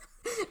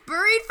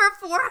 Buried for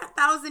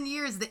 4,000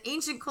 years, the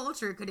ancient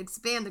culture could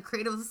expand the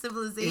cradle of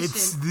civilization. It's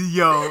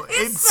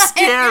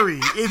scary.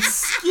 It's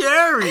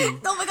scary.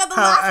 Oh my God, the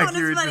How last one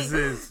accurate is funny. this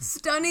is.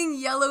 Stunning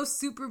yellow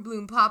super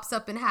bloom pops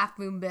up in Half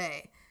Moon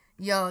Bay.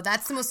 Yo,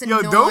 that's the most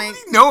annoying. Don't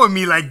be knowing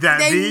me like that,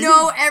 They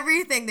know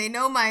everything. They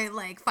know my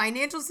like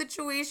financial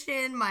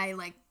situation, my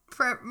like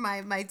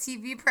my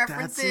TV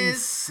preferences,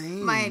 That's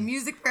insane. my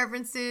music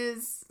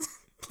preferences,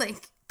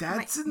 like.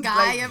 That's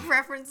Gaia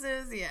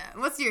preferences. Yeah.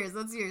 What's yours?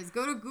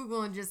 Go to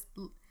Google and just.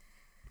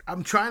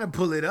 I'm trying to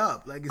pull it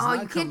up. Like it's not you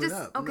can't coming just.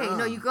 up. Okay,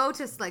 no, you go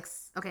to like.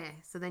 Okay,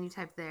 so then you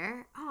type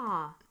there.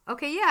 Oh,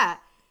 okay, yeah.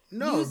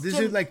 No,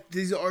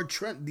 these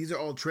are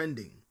all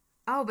trending.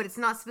 Oh, but it's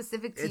not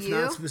specific to you? It's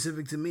not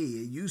specific to me.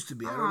 It used to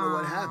be. I don't know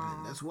what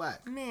happened. That's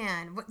whack.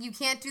 Man, you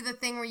can't do the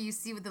thing where you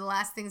see what the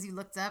last things you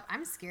looked up?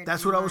 I'm scared.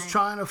 That's what I was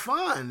trying to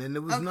find, and it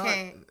was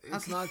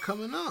not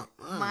coming up.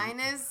 Mine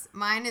is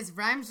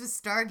rhymes with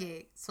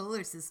Stargate,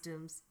 solar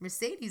systems,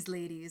 Mercedes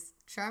ladies,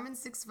 Charmin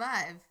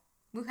 6'5",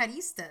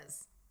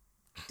 Mujeristas,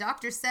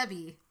 Dr.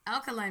 Sebi,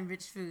 alkaline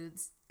rich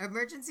foods,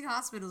 emergency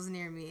hospitals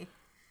near me.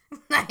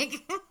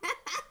 Like...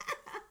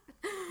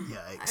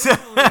 Yikes.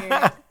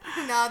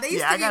 No, they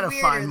used to be weirder,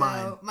 find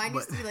though. Mine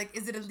used to be like,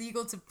 is it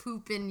illegal to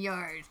poop in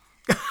yard?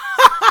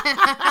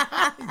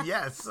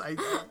 Yes.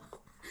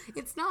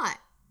 It's not.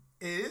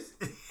 It is?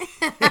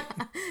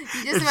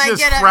 It's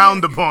just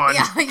frowned upon.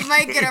 Yeah, you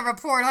might get a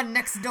report on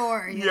next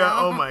door, you know?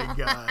 Oh my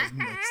God,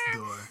 next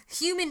door.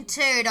 Human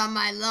turd on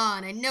my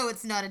lawn. I know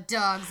it's not a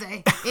dog's.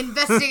 I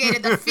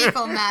investigated the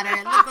fecal matter.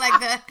 It looked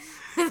like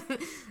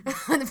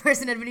the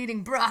person had been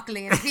eating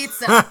broccoli and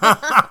pizza.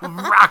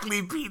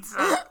 Broccoli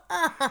pizza.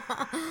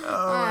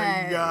 Oh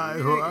my God.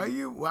 Who are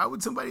you? Why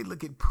would somebody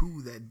look at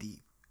poo that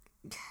deep?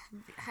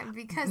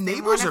 Because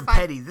neighbors are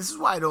petty. This is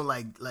why I don't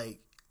like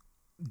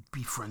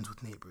be friends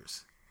with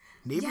neighbors.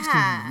 Neighbors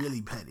can be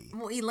really petty.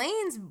 Well,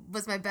 Elaine's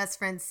was my best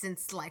friend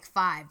since like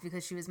 5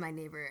 because she was my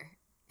neighbor.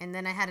 And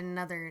then I had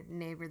another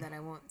neighbor that I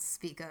won't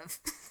speak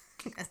of.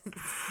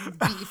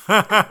 Beef. But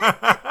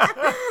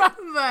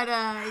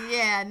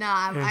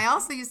I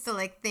also used to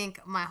like think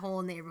my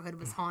whole neighborhood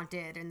was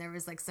haunted and there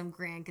was like some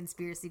grand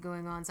conspiracy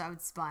going on, so I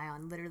would spy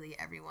on literally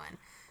everyone,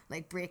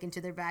 like break into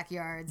their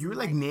backyards. You were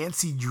like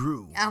Nancy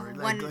Drew, or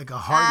like a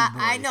Hardy boy.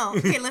 I know.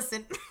 Okay,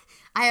 listen,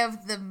 I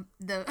have the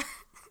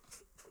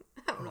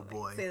I don't know if I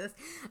can say this.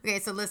 Okay,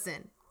 so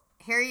listen.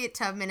 Harriet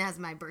Tubman has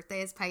my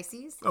birthday as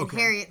Pisces, and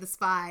Harriet the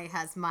Spy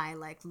has my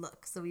like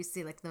look. So we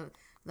see like the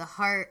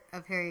heart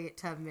of Harriet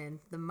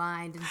Tubman, the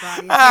mind and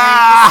body of Harriet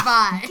the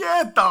Spy.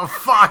 Get the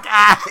fuck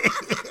out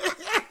of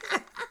here.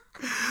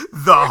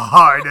 The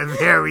heart of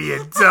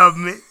Harriet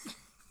Tubman.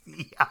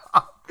 Yeah.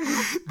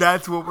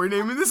 That's what we're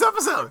naming this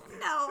episode.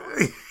 No.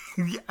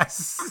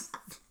 Yes.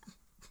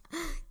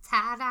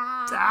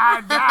 Tadaaaaaaa.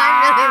 Tadaaaaaaa.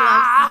 I really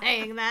love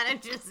saying that.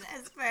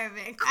 It's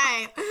perfect. All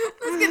right,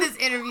 let's get this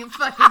interview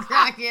fucking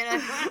cracking.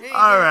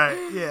 All right,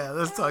 yeah,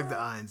 let's talk to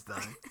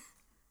Einstein.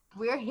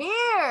 We're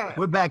here.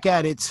 We're back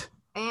at it.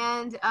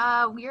 And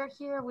we are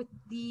here with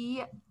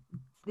the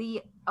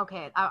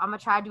okay, I'm gonna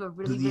try to do a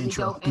really dope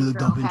intro. Do the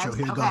dope intro.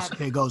 Here it goes.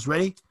 Here it goes.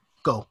 Ready?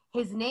 Go.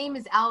 His name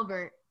is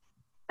Albert.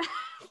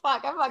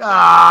 Fuck, I'm fucking.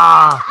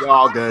 You're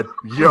all good.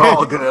 You're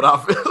all good. I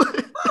feel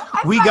it.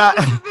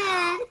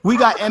 We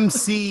got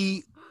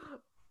emcee,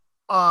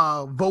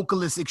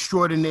 vocalist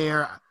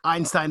extraordinaire,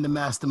 Einstein the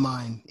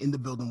Mastermind in the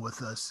building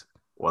with us.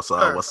 What's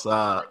up? What's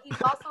up? But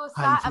he's also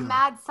How you a feeling?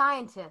 mad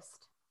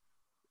scientist.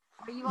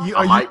 Are you? You, Also,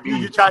 are might you, be.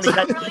 you're trying to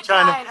catch, I'm really you're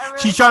trying trying, to, I'm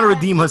really she's trying to trying.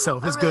 redeem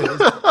herself. It's I'm good.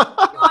 really- It's good.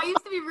 I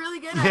used to be really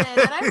good at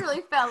it, and I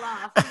really fell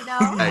off. You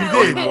know. Hey, You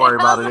don't did. even worry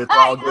about it. It's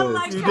all I'm good.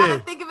 like You trying did.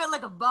 to think of it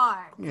like a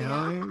bar. You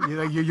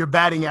know, your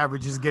batting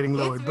average is getting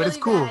lowered, It's but it's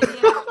really cool. bad,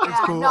 yeah, It's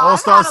yeah. cool. No, All I've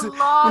Star, had a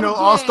long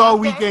All Star day.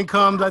 weekend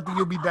comes. I think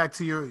you'll be back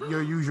to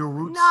your usual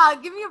roots. Nah,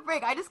 give me a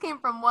break. I just came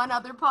from one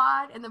other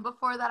pod, and then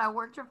before that, I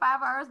worked for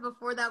 5 hours.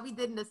 Before that, we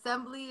did an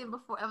assembly, and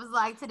before it was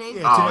like today's.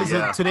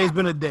 Yeah, today's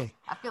been a day.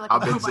 I feel like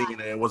I've a been robot. seeing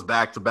it. It was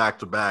back to back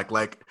to back.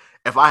 Like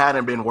if I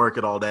hadn't been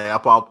working all day,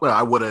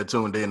 I would have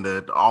tuned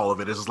into all of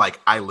it. It's just like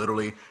I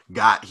literally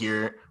got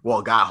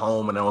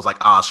home, and then was like,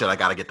 oh shit, I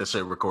gotta get this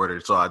shit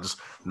recorded. So I just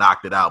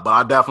knocked it out. But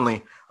I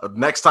definitely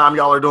next time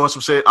y'all are doing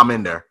some shit, I'm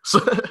in there.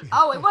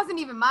 Oh, it wasn't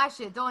even my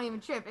shit. Don't even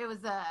trip. It was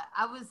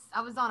I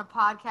was on a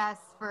podcast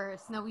for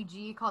Snowy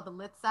G called The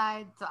Lit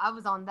Side, so I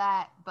was on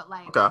that. But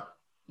like, Okay.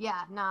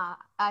 yeah, nah.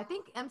 I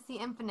think MC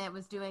Infinite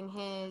was doing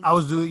his.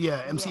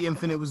 MC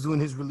Infinite was doing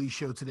his release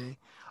show today.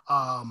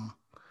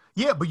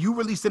 Yeah, but you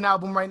released an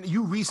album right now.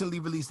 You recently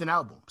released an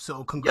album.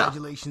 So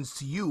congratulations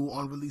to you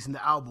on releasing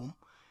the album.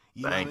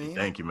 You know what I mean?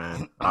 Thank you,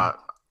 man.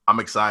 I'm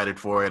excited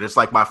for it. It's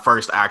like my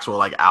first actual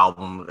like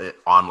album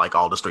on like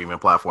all the streaming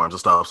platforms and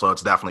stuff. So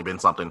it's definitely been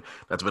something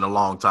that's been a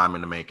long time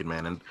in the making,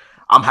 man. And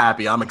I'm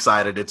happy. I'm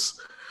excited.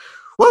 It's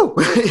woo.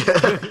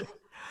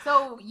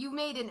 So have you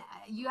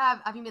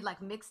made like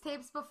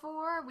mixtapes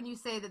before when you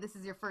say that this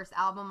is your first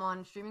album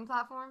on streaming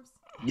platforms?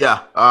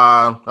 Yeah,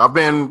 I've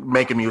been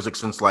making music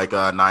since like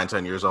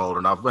 9-10 years old,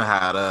 and I've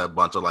had a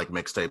bunch of like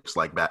mixtapes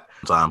like that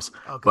times.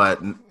 Okay.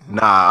 But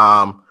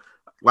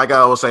like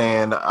I was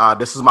saying,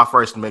 this is my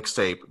first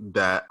mixtape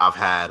that I've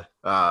had.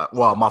 I've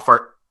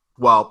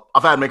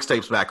had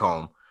mixtapes back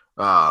home,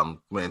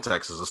 in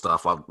Texas and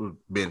stuff. I've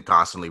been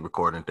constantly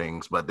recording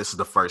things, but this is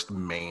the first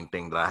main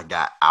thing that I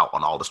got out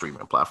on all the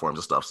streaming platforms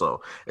and stuff.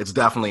 So it's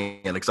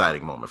definitely an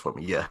exciting moment for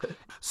me. Yeah.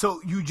 So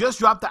you just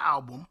dropped the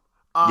album.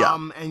 Yeah.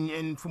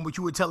 And from what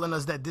you were telling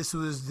us that this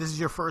is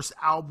your first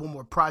album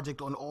or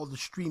project on all the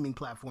streaming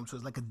platforms, so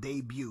it's like a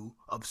debut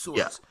of sorts.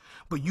 Yeah.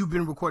 But you've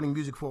been recording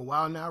music for a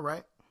while now,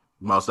 right?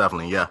 Most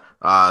definitely, yeah.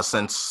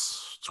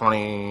 Since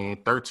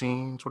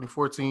 2013,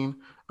 2014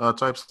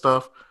 type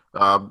stuff.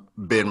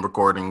 Been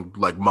recording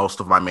like most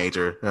of my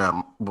music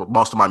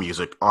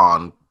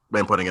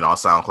been putting it on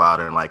SoundCloud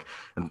and like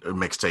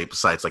mixtape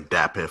sites like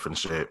DatPiff and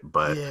shit.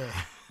 But Yeah.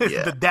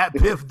 Yeah. The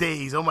DatPiff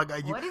days. Oh my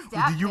God. What is Do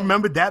DatPiff? you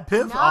remember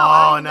DatPiff? No,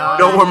 Oh, I no.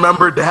 don't don't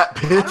remember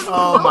DatPiff?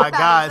 Oh know my that.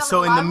 God. Is that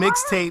So like in the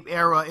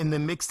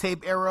LimeWire?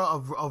 mixtape era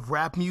of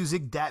rap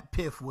music,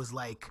 DatPiff was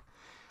like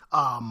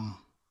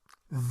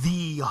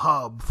the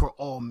hub for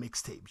all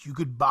mixtapes. You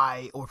could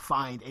buy or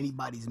find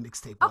anybody's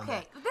mixtape on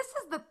Okay, that. this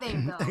is the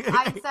thing though,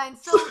 Einstein.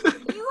 So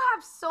you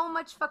have so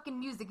much fucking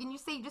music, and you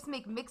say you just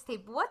make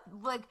mixtape. What,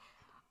 like,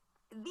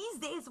 these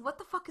days, what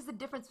the fuck is the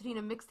difference between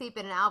a mixtape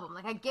and an album?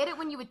 Like, I get it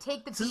when you would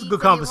take the beats. is a good and they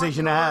weren't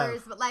conversation to have.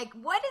 yours, but like,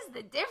 what is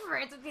the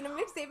difference between a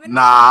mixtape and?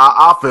 Nah,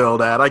 I feel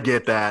that. I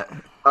get that.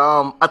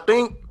 I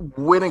think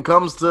when it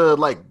comes to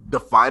like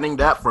defining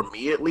that, for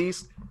me at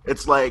least,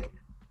 it's like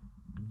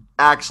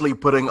actually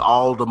putting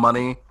all the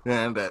money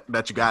and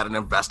that you got and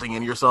investing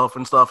in yourself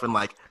and stuff, and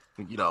like,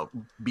 you know,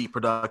 beat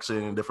production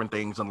and different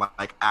things, and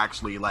like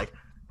actually like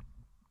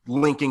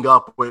linking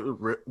up with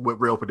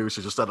real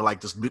producers instead of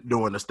like just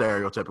doing the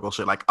stereotypical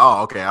shit like,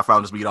 oh, okay, I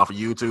found this beat off of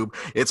YouTube,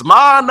 it's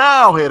mine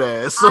now, hit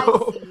ass. So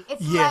I see.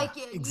 It's Yeah,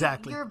 like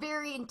exactly. You're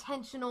very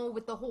intentional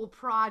with the whole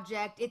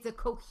project. It's a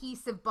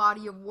cohesive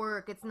body of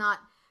work. It's not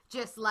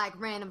just like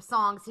random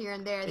songs here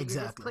and there that you're just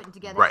Exactly. putting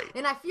together. Right.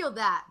 And I feel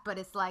that, but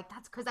it's like,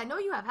 that's because I know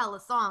you have hella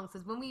songs.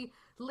 Because when we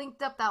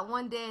linked up that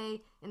one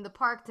day in the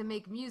park to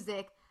make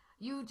music,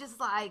 you just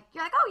like,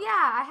 you're like, oh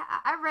yeah,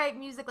 I write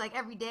music like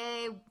every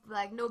day,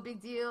 like no big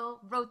deal.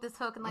 Wrote this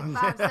hook in like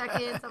 5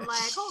 seconds. I'm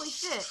like, holy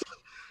shit.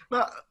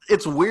 No,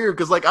 it's weird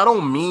because like I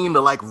don't mean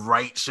to like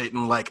write shit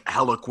and like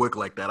hella quick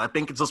like that. I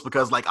think it's just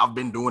because like I've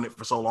been doing it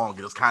for so long,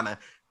 it just kind of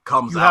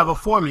comes You out have a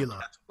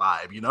formula.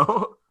 live, you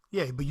know.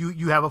 Yeah, but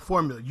you have a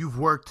formula. You've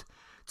worked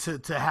to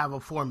have a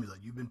formula.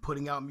 You've been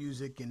putting out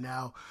music, and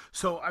now,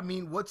 so I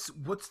mean, what's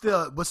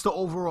the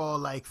overall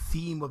like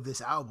theme of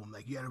this album?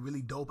 Like, you had a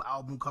really dope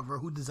album cover.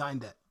 Who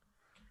designed that?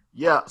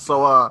 Yeah,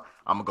 so I'm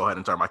gonna go ahead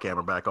and turn my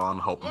camera back on.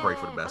 Hope and pray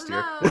for the best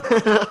here.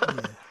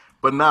 Yeah.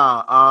 But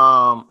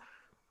nah,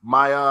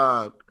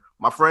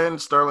 my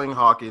friend Sterling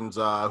Hawkins,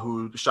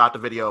 who shot the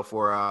video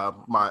for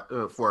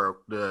for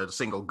the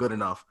single "Good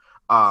Enough,"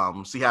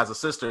 she has a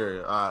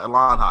sister,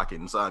 Elan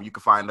Hawkins. You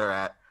can find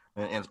her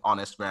on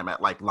Instagram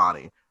at like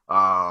Lonnie,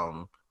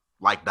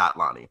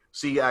 Lonnie.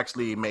 She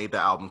actually made the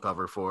album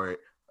cover for it,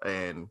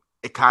 and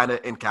it kind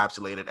of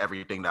encapsulated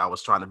everything that I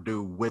was trying to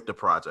do with the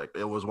project.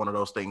 It was one of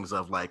those things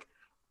of like,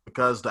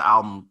 because the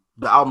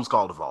album's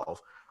called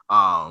Evolve,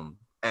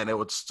 and it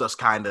was just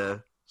kind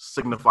of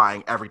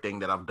signifying everything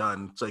that I've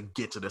done to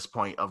get to this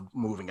point of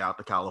moving out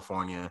to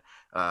California,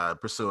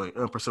 pursuing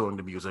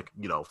the music,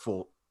 you know,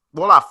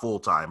 well, not full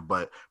time,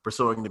 but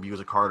pursuing the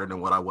music harder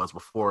than what I was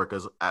before.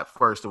 Because at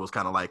first it was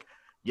kind of like,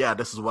 yeah,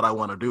 this is what I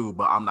want to do,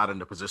 but I'm not in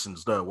the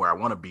positions to where I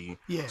want to be.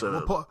 Yeah.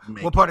 To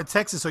What part of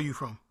Texas are you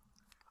from?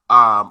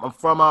 I'm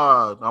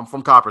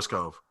from Copper's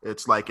Cove.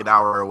 It's like an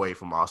hour away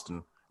from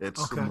Austin.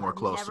 It's more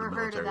close to the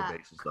military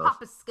base and stuff.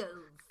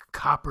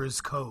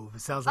 Copper's Cove.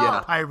 It sounds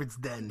like a pirate's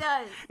den.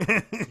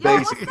 It does.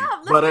 Basically,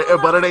 but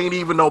it ain't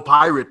even no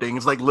pirate thing.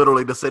 It's like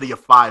literally the city of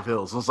 5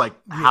 hills. It's like,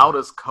 how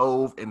does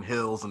Cove and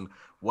hills and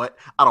what?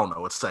 I don't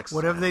know. It's Texas.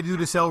 Whatever they do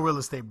to sell real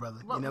estate,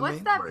 brother.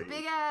 What's that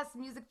big ass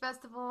music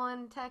festival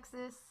in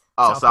Texas?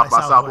 Oh, South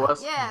by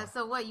Southwest. Yeah.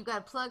 So what? You got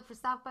a plug for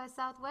South by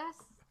Southwest?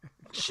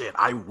 Shit,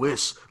 I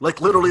wish. Like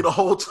literally the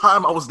whole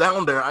time I was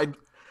down there,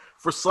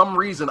 for some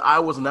reason, I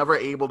was never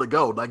able to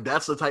go. Like,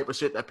 that's the type of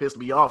shit that pissed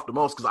me off the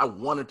most because I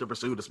wanted to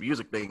pursue this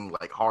music thing,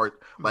 like, hard,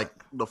 like,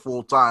 the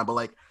full time. But,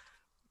 like,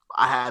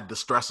 I had the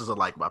stresses of,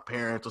 like, my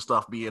parents and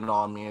stuff being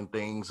on me and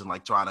things and,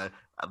 like, trying to,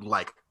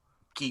 like,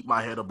 keep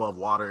my head above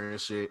water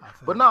and shit.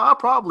 But, no, I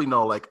probably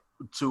know, like,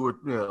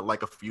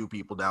 a few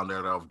people down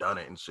there that have done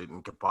it and shit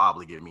and could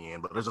probably get me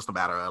in. But it's just a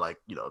matter of, like,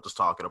 just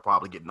talking to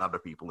probably getting other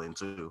people in,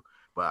 too.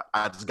 But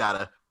I just got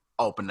to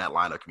open that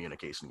line of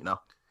communication,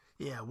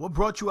 Yeah, what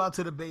brought you out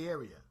to the Bay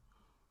Area?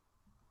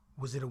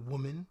 Was it a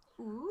woman?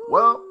 Ooh.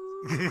 Well,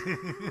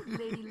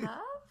 Lady Love?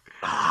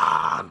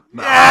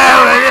 No.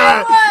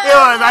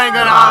 I ain't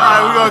gonna.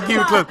 We're gonna keep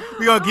it close.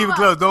 We're gonna keep it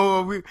close.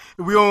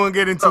 We don't want to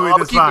get into it.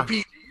 That's fine.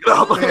 PG,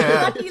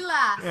 Lucky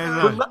last.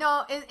 Yeah,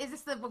 no, is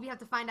this what we have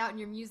to find out in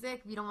your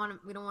music? We don't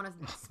want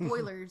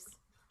spoilers.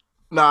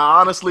 Nah,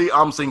 honestly,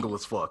 I'm single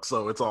as fuck,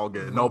 so it's all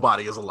good.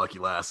 Nobody is a lucky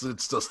last.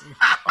 It's just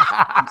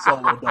I'm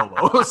solo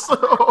dolo. So,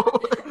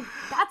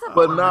 that's a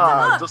but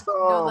nah, just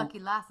no lucky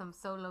last. I'm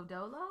solo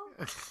dolo.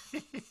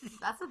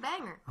 That's a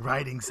banger.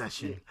 Writing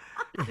session.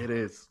 It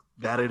is.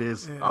 That it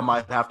is. Yeah. I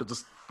might have to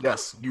just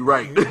you're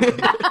right.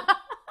 Yeah.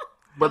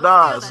 But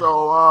nah,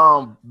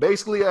 so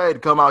basically I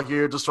had come out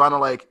here just trying to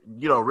like,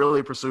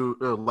 really pursue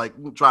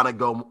trying to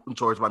go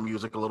towards my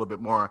music a little bit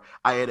more.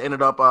 I had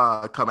ended up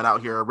coming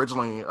out here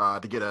originally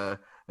to get a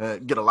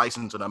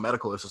license in a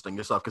medical assisting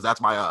and stuff because that's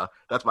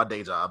my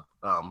day job,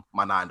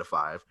 my 9 to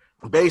 5.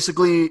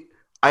 Basically,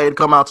 I had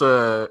come out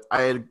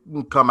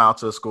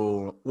to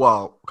school.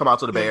 Well, come out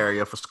to the Bay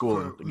Area for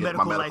school to get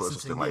my medical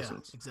assistant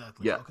license.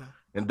 Exactly. Yeah. Okay.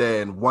 And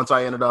then once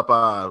I ended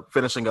up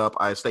finishing up,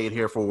 I stayed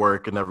here for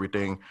work and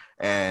everything.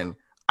 And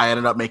I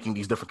ended up making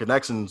these different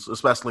connections,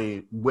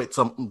 especially with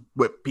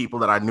people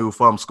that I knew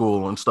from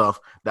school and stuff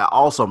that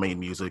also made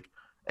music.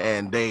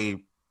 And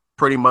they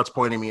pretty much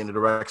pointed me in the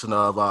direction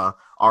of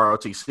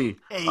ROTC.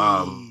 Hey.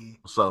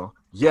 So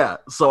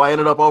I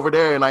ended up over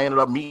there and I ended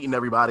up meeting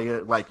everybody,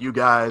 like you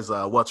guys,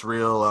 What's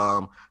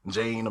Real,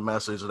 Jane, The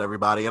Message, and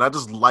everybody. And I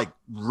just like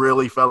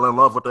really fell in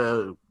love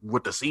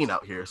with the scene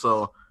out here.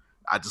 So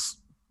I just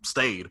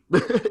stayed.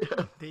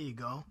 There you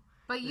go.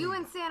 But you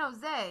in San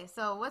Jose,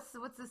 so what's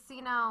the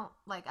scene out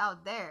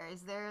there?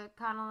 Is there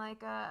kind of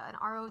like an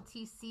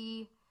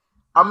ROTC?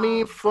 I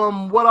mean,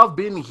 from what I've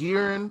been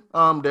hearing,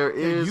 there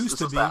is. Used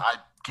to be. I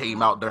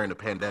came out during the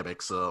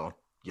pandemic, so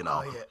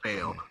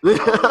failed.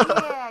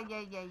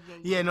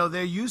 Yeah, no,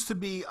 there used to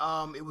be,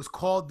 it was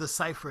called The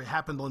Cypher. It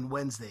happened on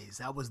Wednesdays.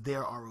 That was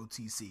their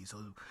ROTC. So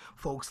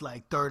folks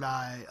like Third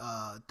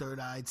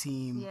Eye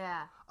Team.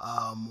 Yeah.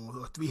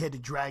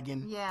 Three-Headed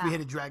Dragon. Yeah.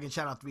 Three-Headed Dragon.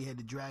 Shout out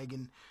Three-Headed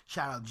Dragon.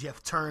 Shout out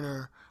Jeff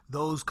Turner.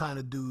 Those kind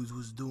of dudes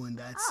was doing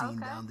that scene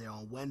down there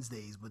on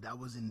Wednesdays. But that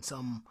was in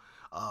some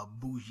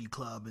bougie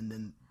club, and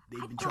then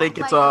they've been trying.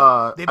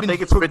 I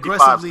think it's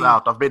 55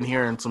 South. I've been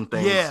hearing some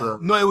things. Yeah.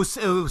 No, it was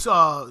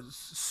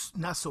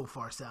not So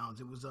Far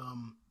Sounds. It was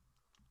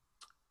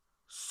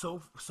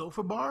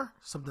Sofa Bar,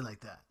 something like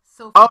that.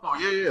 Sofa Bar.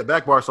 Yeah,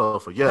 Back Bar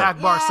Sofa. Yeah. Back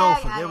Bar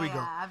Sofa. There we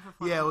go.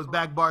 Yeah, it was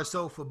Back Bar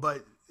Sofa,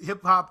 but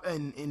hip hop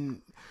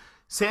in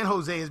San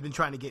Jose has been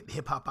trying to get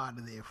hip hop out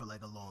of there for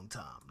like a long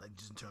time, like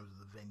just in terms of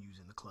the venues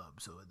and the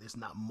clubs. So there's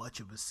not much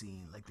of a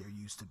scene like there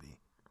used to be.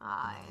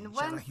 And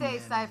Wednesday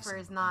Cypher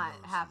is not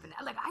happening.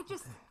 Like I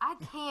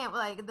can't.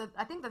 Like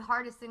I think the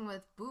hardest thing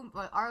with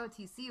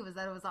ROTC was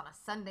that it was on a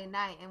Sunday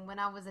night, and when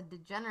I was a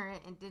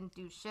degenerate and didn't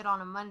do shit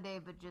on a Monday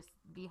but just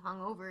be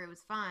hungover, it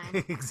was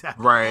fine.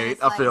 Exactly. Right.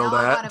 I feel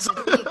that. I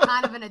gotta be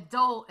kind of an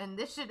adult, and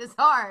this shit is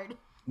hard.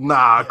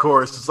 Nah, of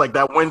course. It's like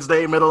that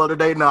Wednesday, middle of the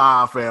day.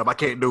 Nah, fam, I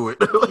can't do it.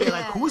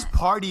 Like who's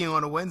partying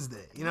on a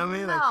Wednesday? You know what I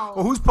mean? Like,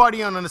 or who's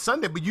partying on a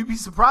Sunday? But you'd be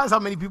surped how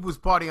many people is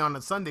partying on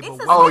a Sunday. People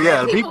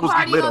people's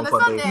lit on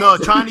Sunday. No,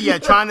 trying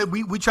to.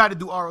 We try to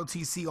do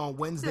ROTC on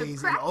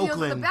Wednesdays in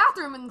Oakland. The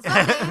bathroom on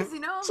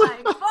Sundays,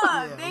 like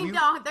fuck,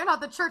 they're not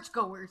the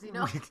churchgoers,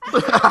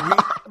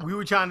 we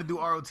were trying to do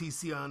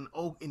ROTC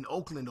in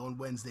Oakland on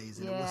Wednesdays,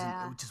 and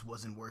it just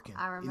wasn't working.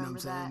 I remember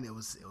what I'm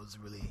saying?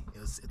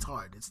 It's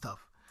hard. It's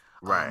tough.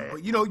 Right.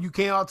 But you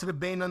came out to the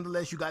Bay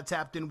nonetheless. You got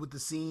tapped in with the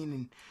scene,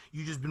 and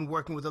you just been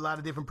working with a lot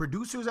of different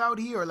producers out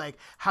here. Or like,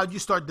 how'd you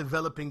start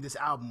developing this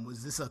album?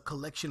 Was this a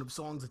collection of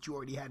songs that you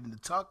already had in the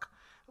tuck?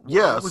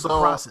 What was the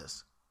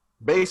process?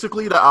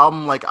 Basically, the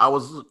album, like I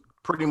was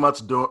pretty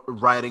much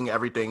writing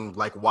everything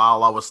like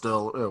while I was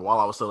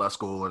still at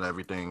school and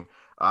everything.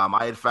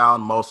 I had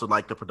found most of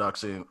like the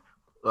production,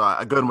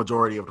 a good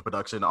majority of the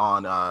production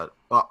on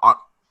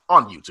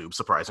YouTube,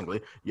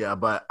 surprisingly. Yeah,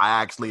 but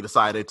I actually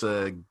decided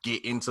to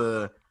get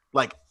into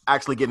like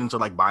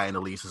buying the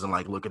leases and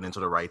like looking into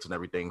the rights and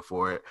everything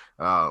for it,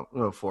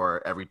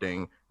 for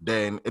everything.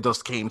 Then it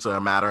just came to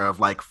a matter of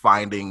like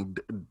finding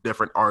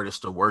different artists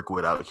to work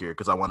with out here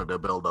because I wanted to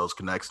build those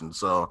connections.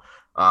 So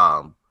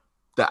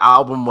the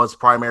album was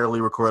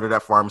primarily recorded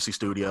at Pharmacy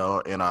Studio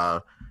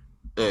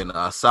in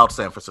South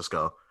San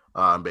Francisco.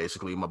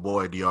 Basically, my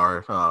boy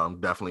Dr.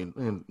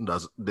 Definitely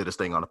did his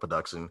thing on the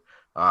production.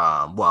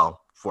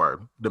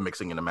 For the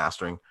mixing and the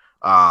mastering.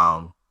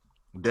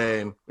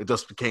 Then it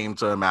just came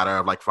to a matter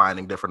of like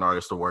finding different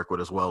artists to work with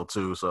as well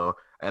too. So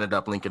I ended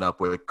up linking up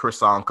with Chris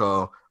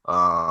Sanko.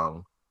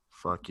 I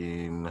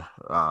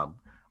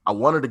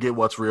wanted to get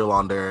What's Real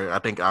on there. I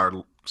think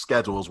our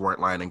schedules weren't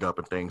lining up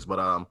and things,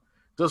 but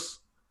just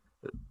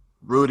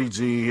Rudy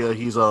G,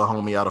 he's a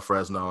homie out of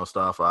Fresno and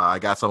stuff. I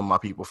got some of my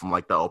people from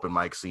like the open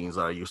mic scenes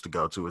that I used to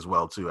go to as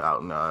well too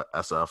out in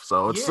SF.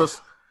 So it's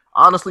just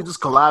honestly just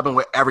collabing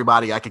with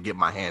everybody I could get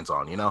my hands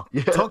on, you know?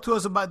 Yeah. Talk to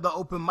us about the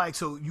open mic.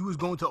 So you was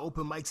going to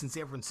open mics in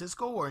San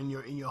Francisco or in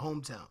your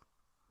hometown?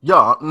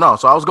 Yeah, no.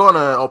 So I was going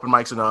to open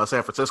mics in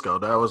San Francisco.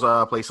 There was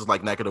places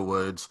like Neck of the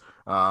Woods,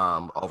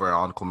 over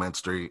on Clement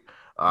Street,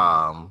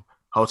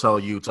 Hotel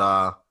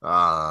Utah,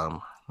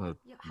 How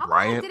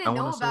Bryant. I didn't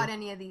know about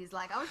any of these?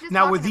 Like, I was just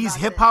Now, were talking these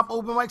about hip hop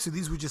open mics, or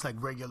these were just like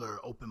regular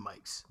open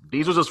mics?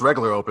 These were just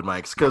regular open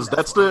mics because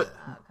That's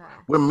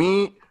with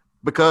me,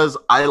 because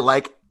I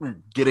like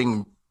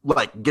getting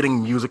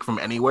music from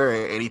anywhere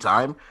at any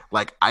time.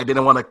 Like I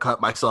didn't want to cut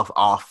myself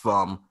off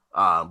from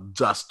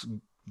just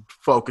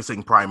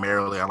focusing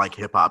primarily on like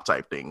hip hop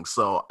type things.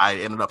 So I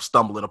ended up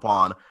stumbling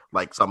upon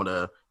like some of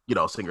the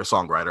singer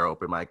songwriter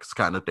open mics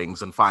kind of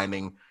things and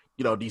finding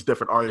these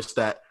different artists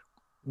that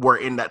were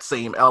in that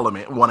same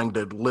element, wanting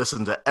to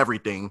listen to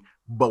everything,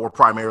 but were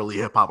primarily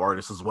hip hop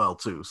artists as well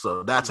too.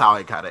 So that's how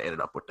I kind of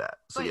ended up with that.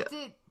 So but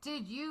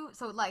did you?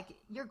 So like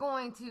you're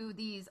going to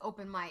these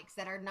open mics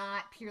that are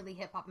not purely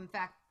hip hop. In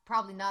fact,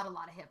 probably not a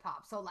lot of hip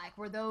hop. So like,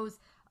 were those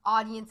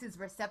audiences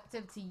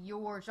receptive to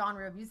your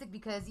genre of music?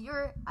 Because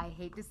I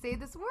hate to say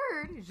this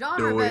word,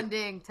 genre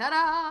bending.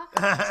 Ta-da!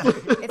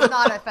 It's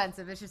not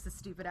offensive. It's just a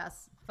stupid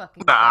ass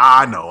fucking.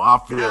 I know. I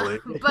feel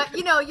it. But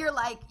you're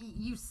like,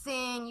 you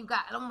sing. You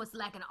got almost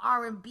like an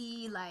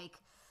R&B, like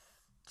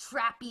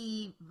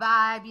trappy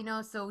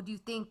vibe. So do you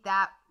think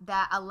that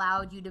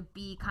allowed you to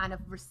be kind of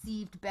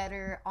received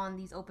better on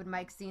these open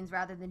mic scenes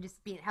rather than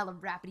just being hella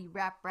rappity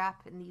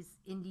rap in these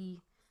indie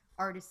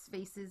artists'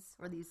 faces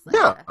or these?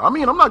 Like, I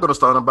mean, I'm not gonna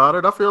stun about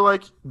it. I feel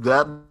like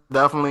that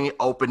definitely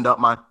opened up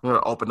my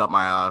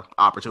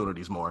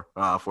opportunities more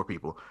for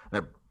people.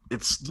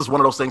 It's just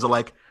one of those things that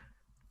like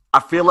I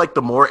feel like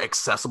the more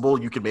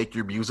accessible you can make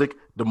your music,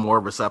 the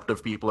more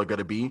receptive people are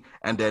gonna be.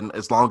 And then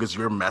as long as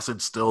your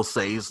message still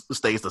stays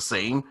the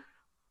same,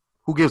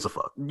 who gives a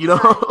fuck?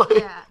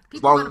 Right,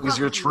 as long as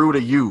you're true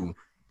to you,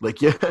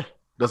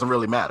 doesn't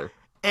really matter.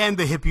 And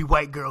the hippie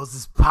white girls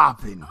is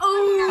popping.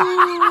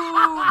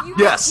 Oh,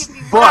 yes,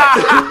 but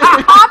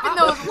popping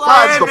those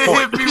and the the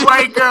point. hippie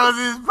white girls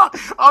is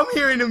I'm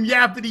hearing them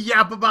yappity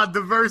yap about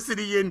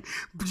diversity and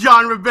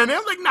genre bending.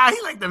 I'm like, nah,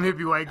 he like them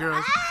hippie white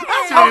girls.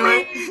 That's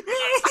really he's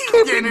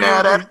getting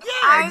mad at it.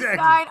 Yeah,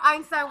 exactly.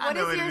 Einstein, what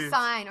is your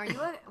sign? Are you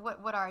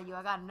what are you?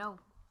 I gotta know.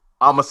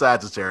 I'm a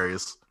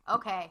Sagittarius.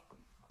 Okay.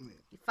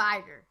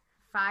 Fire.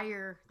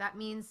 That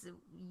means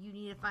you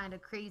need to find a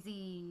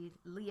crazy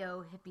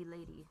Leo hippie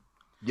lady.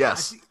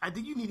 Yes. I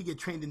think you need to get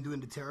trained in doing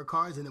the tarot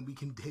cards, and then we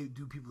can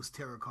do people's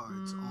tarot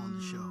cards on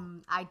the show.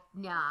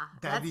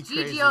 That's be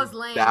crazy. Gigio's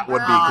lane. That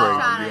would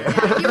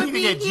be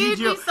crazy.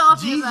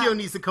 Gigio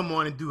needs to come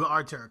on and do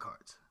our tarot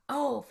cards.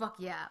 Oh, fuck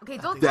yeah. Okay,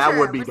 don't that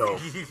would be dope.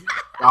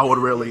 I would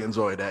really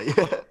enjoy that.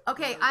 Yeah.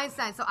 Okay,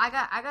 Einstein. So I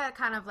got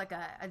kind of like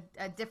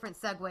a different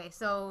segue.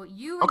 So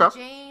you and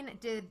Jane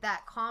did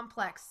that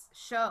Complex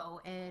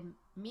show, and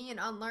me and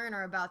Unlearn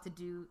are about to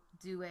do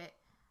it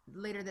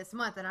later this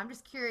month, and I'm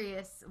just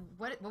curious,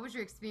 what was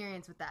your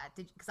experience with that?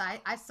 Because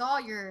I saw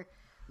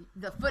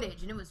the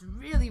footage, and it was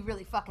really,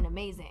 really fucking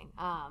amazing.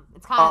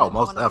 It's kind of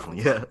most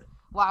definitely, yeah.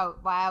 Why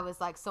I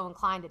was like so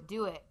inclined to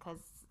do it, because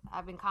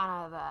I've been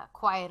kind of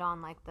quiet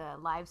on like the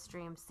live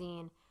stream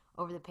scene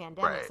over the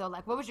pandemic. Right. So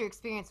like, what was your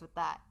experience with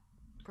that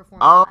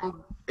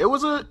performance? It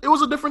was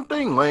a different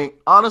thing. Like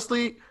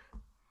honestly,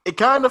 it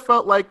kind of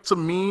felt like to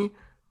me.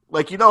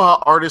 Like,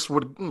 how artists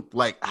would,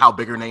 like, how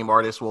bigger name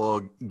artists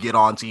will get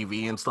on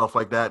TV and stuff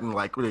like that and,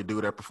 like, really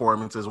do their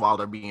performances while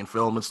they're being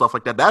filmed and stuff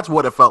like that. That's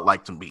what it felt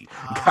like to me,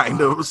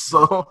 kind of.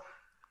 So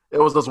it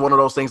was just one of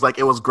those things, like,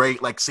 it was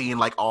great, like, seeing,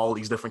 like, all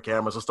these different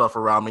cameras and stuff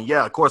around me.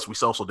 Yeah, of course, we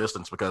social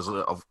distance because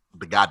of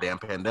the goddamn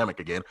pandemic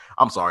again.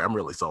 I'm sorry, I'm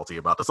really salty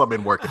about this. I've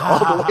been working all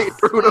the way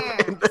through the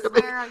pandemic.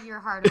 Swear your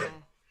heart away.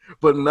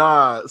 But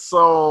nah,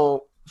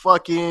 so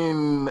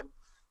fucking,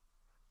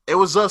 it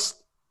was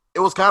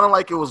kind of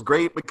like it was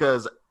great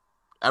because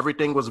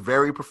everything was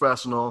very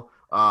professional.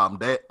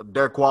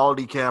 Their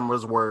quality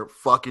cameras were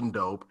fucking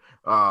dope.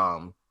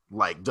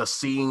 Like just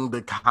seeing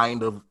the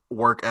kind of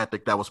work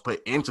ethic that was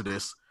put into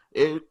this,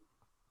 it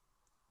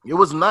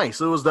was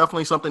nice. It was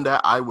definitely something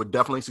that I would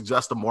definitely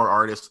suggest to more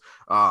artists.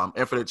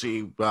 Infinite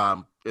G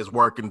is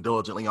working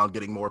diligently on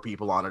getting more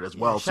people on it as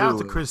well. Shout out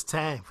too. to Chris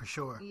Tang for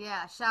sure.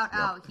 Yeah, shout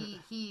out.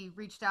 He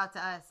reached out to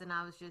us, and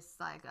I was just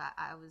like,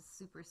 I was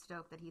super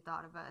stoked that he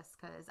thought of us,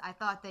 because I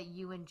thought that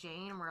you and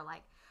Jane were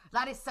like,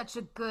 that is such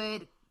a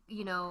good,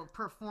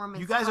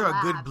 performance. You guys are a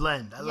good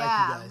blend. I like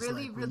you guys.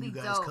 Really, like really you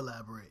guys dope.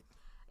 collaborate.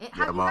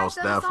 Have you guys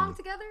done a song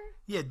together?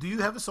 Yeah, do you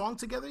have a song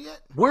together yet?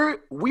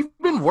 We've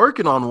been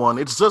working on one.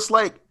 It's just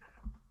like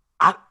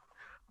I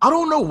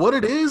don't know what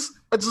it is.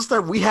 It's just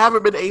that we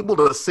haven't been able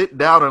to sit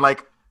down and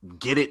like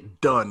get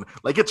it done.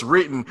 Like it's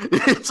written.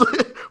 It's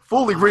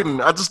fully written.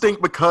 I just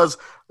think because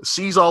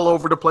she's all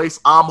over the place,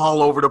 I'm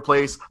all over the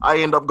place. I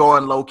end up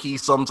going low key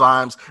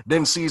sometimes.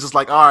 Then she's just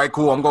like, all right,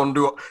 cool, I'm gonna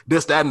do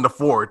this, that, and the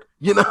fourth.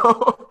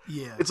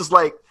 Yeah. It's just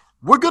like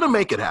we're gonna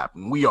make it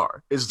happen. We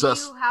are. It's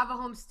just. Do you have a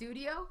home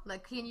studio?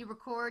 Like, can you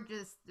record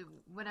just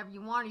whenever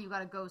you want, or you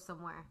gotta go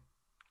somewhere?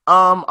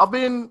 I've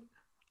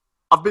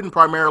been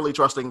primarily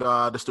trusting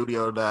the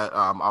studio that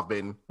I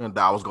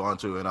was going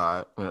to in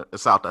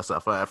South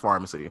SF at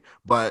Pharmacy.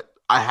 But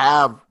I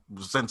have,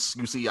 since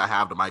you see I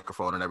have the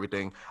microphone and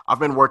everything, I've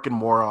been working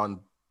more on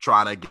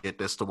trying to get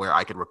this to where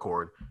I can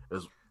record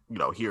as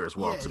here as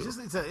well too.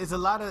 It's a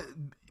lot of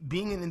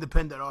being an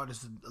independent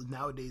artist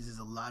nowadays is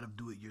a lot of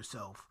do it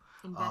yourself.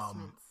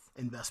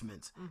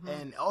 Investments. Mm-hmm.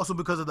 And also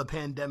because of the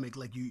pandemic,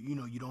 like you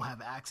don't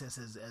have access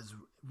as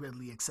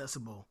readily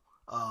accessible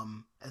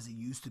as it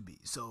used to be.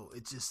 So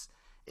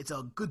it's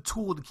a good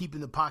tool to keep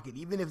in the pocket,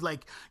 even if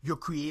like your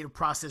creative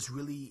process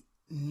really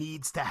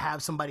needs to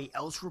have somebody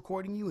else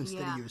recording you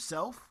instead of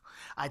yourself.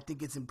 I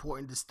think it's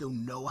important to still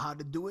know how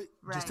to do it,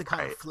 just to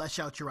kind of flesh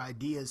out your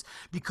ideas,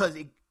 because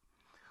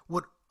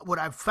what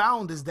I've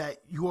found is that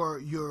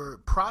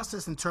your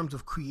process in terms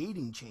of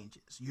creating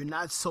changes. You're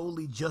not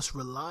solely just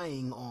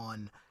relying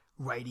on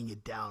writing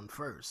it down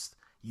first.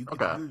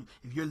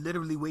 If you're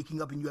literally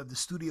waking up and you have the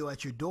studio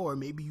at your door,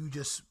 maybe you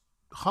just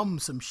hum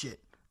some shit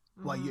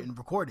while you're in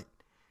recording.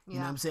 You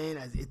know what I'm saying?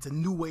 It's a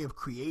new way of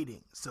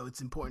creating. So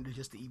it's important to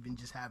just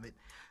have it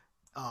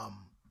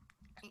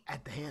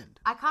at the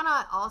hand. I kind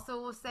of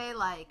also will say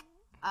like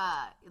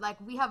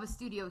we have a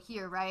studio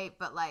here, right?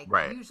 But like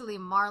usually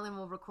Marlon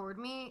will record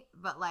me,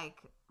 but like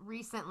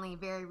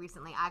very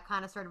recently, I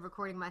kind of started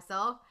recording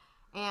myself.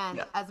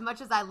 And as much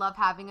as I love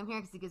having him here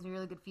because he gives me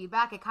really good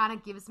feedback, it kind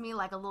of gives me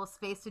like a little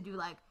space to do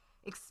like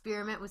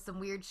experiment with some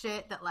weird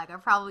shit that like I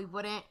probably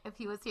wouldn't if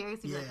he was here.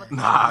 Like, what the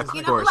fuck?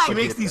 Of course. Like, she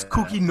makes these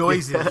kooky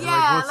noises.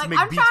 Yeah, like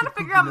I'm trying to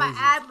figure out my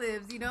ad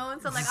libs,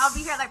 and so like I'll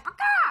be here like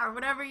or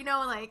whatever,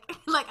 like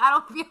I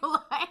don't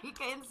feel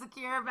like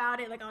insecure about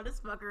it. Like I'll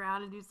just fuck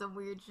around and do some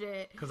weird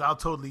shit. Because I'll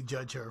totally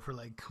judge her for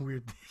like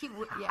weird things.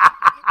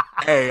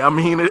 Hey, I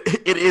mean,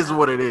 it is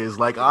what it is.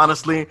 Like,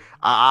 honestly,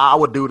 I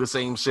would do the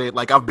same shit.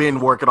 Like, I've been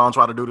working on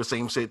trying to do the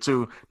same shit,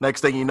 too.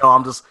 Next thing you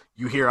know,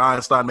 you hear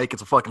Einstein making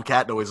some fucking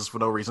cat noises for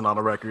no reason on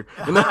the record.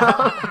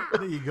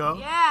 There you go.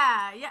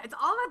 Yeah. It's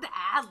all about the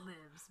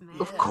ad-libs, man.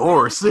 Of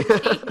course.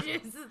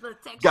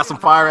 Got some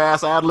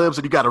fire-ass ad-libs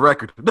and you got a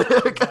record.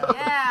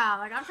 Yeah,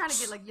 like, I'm trying to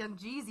get, like, Young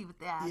Jeezy with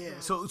that. Yeah,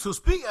 so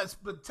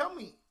but tell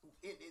me,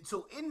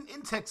 so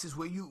in Texas,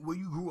 where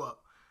you grew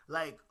up,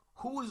 like,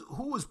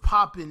 who was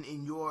popping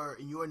in your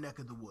neck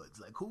of the woods?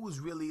 Like, who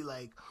was really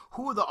like,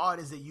 who are the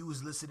artists that you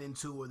was listening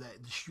to or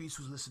that the streets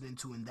was listening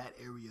to in that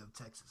area of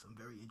Texas? I'm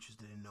very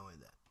interested in knowing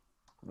that.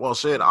 Well,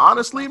 shit,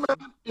 honestly,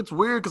 man, it's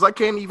weird because I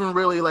can't even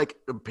really like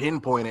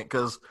pinpoint it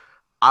because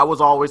I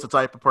was always the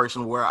type of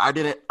person where I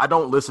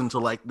don't listen to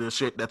like the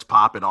shit that's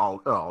popping all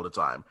the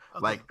time.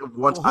 Okay. Like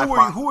once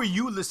who are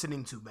you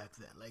listening to back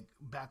then? Like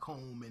back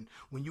home and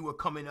when you were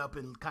coming up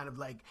and kind of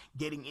like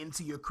getting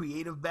into your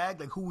creative bag,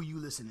 like who were you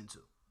listening to?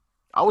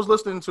 I was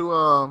listening to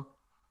a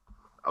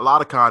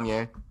lot of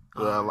Kanye,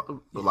 a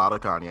lot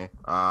of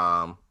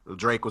Kanye.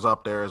 Drake was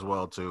up there as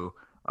well too.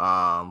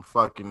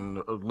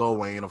 Fucking Lil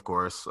Wayne, of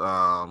course.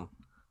 Let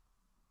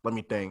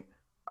me think.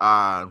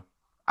 I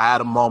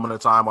had a moment of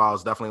time where I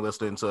was definitely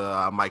listening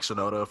to Mike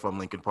Shinoda from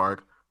Linkin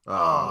Park.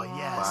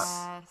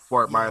 Yes.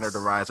 Fort Minor, The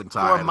Rising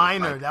Tide. Fort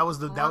Minor, that was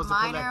the collective.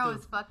 Minor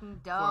was fucking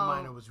dope. Fort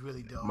Minor was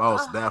really dope.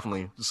 Most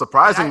definitely.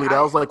 Surprisingly,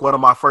 that was like one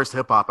of my first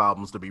hip hop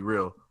albums, to be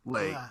real.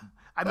 Like. Yeah.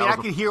 I mean, I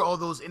can hear all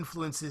those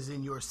influences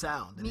in your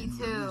sound and in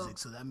your music,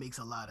 so that makes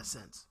a lot of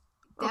sense.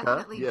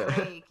 Definitely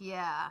Drake,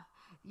 yeah.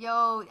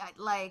 Yo,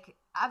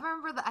 I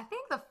remember I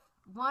think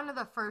one of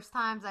the first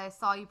times I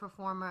saw you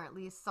perform, or at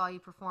least saw you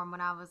perform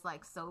when I was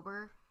like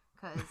sober,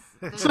 because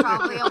there's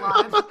probably a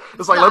lot of.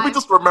 It's like, let me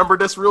just remember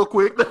this real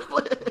quick.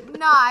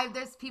 No,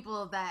 there's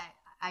people that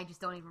I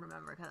just don't even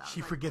remember because she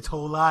forgets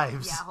whole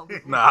lives. Yeah, whole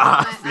people.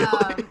 Nah.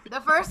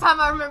 The first time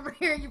I remember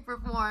hearing you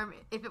perform,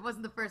 if it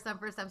wasn't the first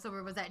time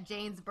sober, was at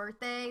Jane's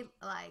birthday.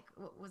 Like,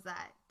 what was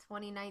that?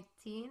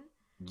 2019?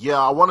 Yeah,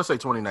 I want to say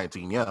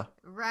 2019. Yeah.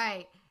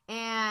 Right,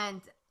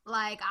 and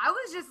Like, I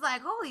was just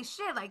like, holy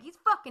shit, like, he's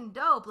fucking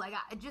dope. Like,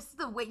 just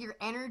the way your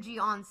energy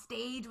on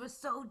stage was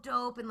so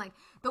dope. And, like,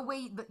 the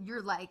way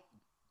you're, like,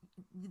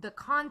 the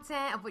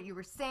content of what you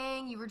were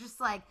saying, you were just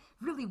like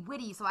really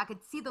witty, so I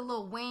could see the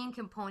Lil Wayne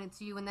component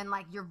to you, and then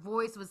like your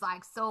voice was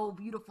like so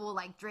beautiful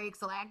like Drake,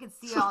 so like I could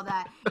see all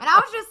that. And I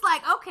was just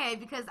like, okay,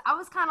 because I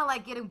was kind of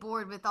like getting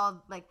bored with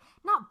all, like,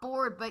 not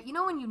bored, but you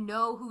know when you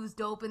know who's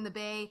dope in the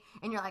Bay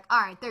and you're like, all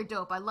right, they're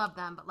dope, I love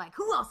them, but like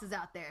who else is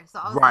out there? So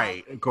I was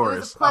right, like, of course, it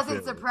was a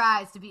pleasant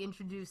surprise to be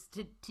introduced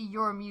to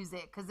your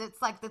music, because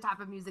it's like the type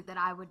of music that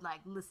I would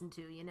like listen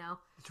to, you know?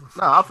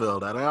 No, I feel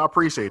that, and I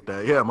appreciate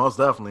that. Yeah, most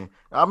definitely.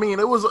 I mean,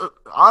 it was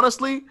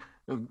honestly,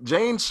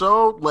 Jane's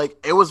show, like,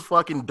 it was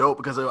fucking dope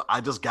because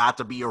I just got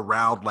to be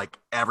around like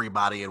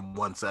everybody in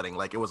one setting.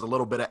 Like, it was a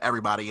little bit of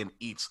everybody in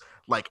each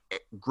like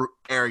group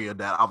area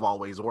that I've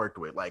always worked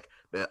with, like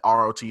the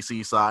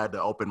ROTC side,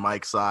 the open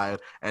mic side,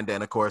 and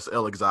then of course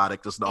Ill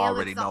Exotic, just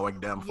already knowing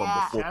them from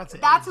before.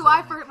 That's who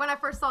when I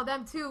first saw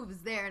them too, was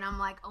there, and I'm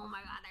like, oh my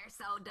god, they're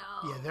so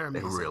dope. Yeah, they're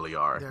amazing. They really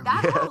are.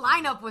 That whole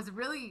lineup was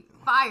really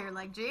fire.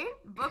 Like, Jane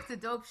booked a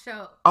dope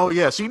show. Oh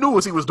yeah, she knew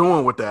what she was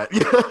doing with that.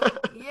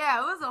 Yeah,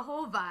 it was a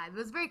whole vibe. It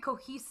was very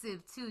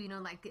cohesive too, you know,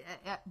 like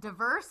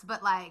diverse,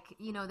 but like,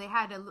 you know, they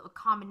had a little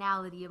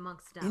commonality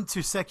amongst them.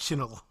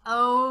 Intersectional.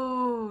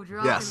 Oh,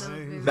 yes,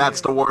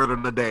 that's the word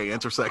of the day,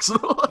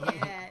 intersectional.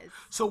 Yes.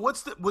 So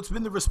what's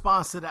been the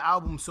response to the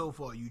album so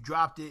far? You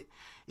dropped it.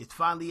 It's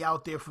finally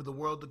out there for the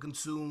world to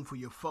consume, for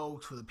your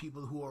folks, for the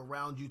people who are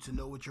around you to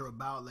know what you're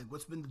about. Like,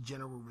 what's been the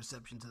general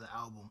reception to the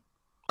album?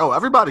 Oh,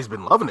 everybody's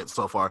been loving it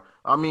so far.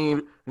 I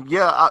mean,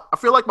 yeah, I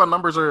feel like my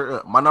numbers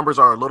are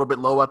a little bit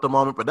low at the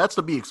moment, but that's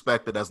to be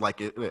expected as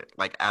like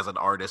as an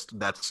artist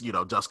that's, you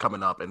know, just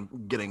coming up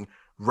and getting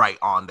right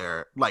on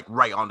there, like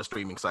right on the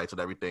streaming sites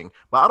and everything.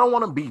 But I don't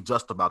want to be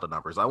just about the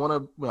numbers. I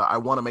want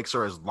to make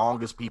sure as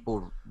long as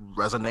people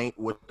resonate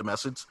with the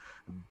message,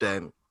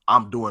 then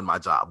I'm doing my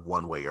job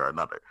one way or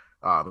another.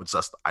 It's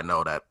just, I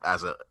know that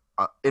as a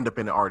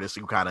independent artist,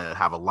 you kind of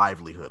have a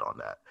livelihood on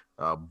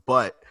that.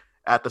 But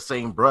at the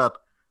same breath,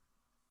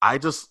 I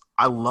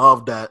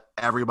love that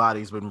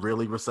everybody's been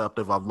really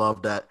receptive. I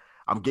love that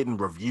I'm getting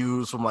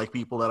reviews from like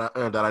people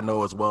that I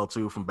know as well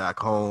too from back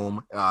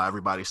home.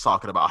 Everybody's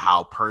talking about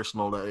how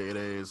personal it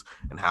is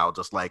and how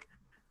just like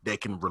they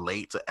can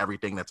relate to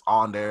everything that's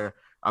on there.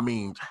 I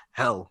mean,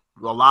 hell,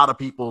 a lot of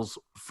people's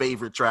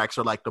favorite tracks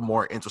are like the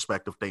more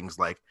introspective things,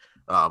 like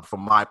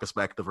from my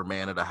perspective, or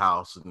Man of the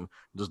House and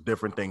just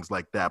different things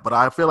like that. But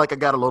I feel like I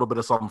got a little bit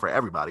of something for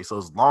everybody. So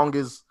as long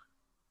as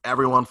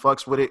everyone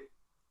fucks with it,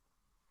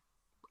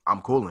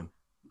 I'm coolin'.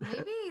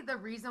 Maybe the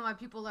reason why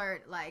people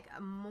are like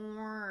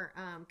more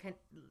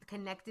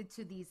connected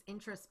to these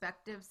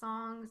introspective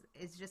songs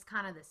is just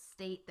kind of the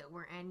state that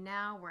we're in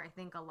now, where I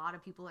think a lot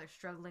of people are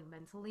struggling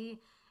mentally,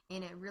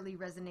 and it really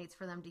resonates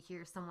for them to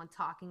hear someone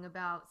talking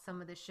about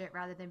some of the shit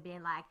rather than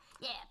being like,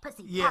 yeah,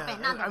 pussy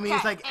popping on the mean,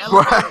 it's like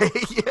right.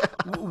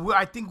 Yeah.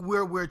 I think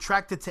we're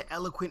attracted to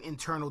eloquent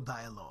internal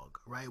dialogue,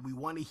 right? We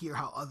want to hear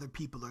how other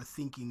people are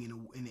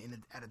thinking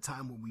at a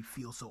time when we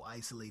feel so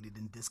isolated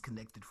and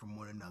disconnected from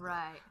one another,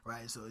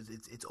 right? So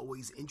it's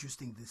always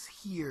interesting to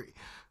hear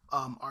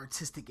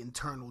artistic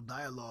internal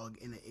dialogue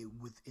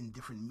in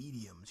different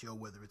mediums, you know,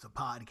 whether it's a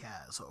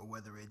podcast or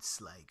whether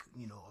it's like,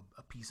 you know,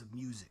 a piece of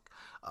music,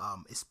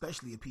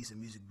 especially a piece of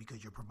music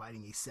because you're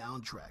providing a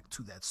soundtrack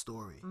to that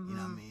story. Mm-hmm. You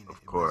know what I mean?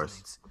 Of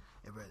course,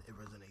 it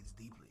resonates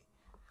deeply.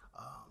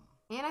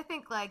 And I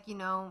think, like, you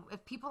know,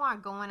 if people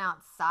aren't going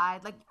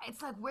outside, like,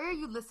 it's like, where are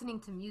you listening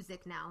to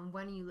music now? And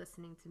when are you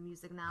listening to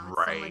music now?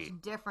 It's so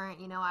much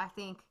different. You know, I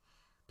think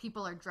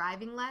people are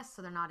driving less,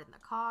 so they're not in the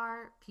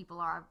car.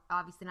 People are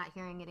obviously not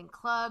hearing it in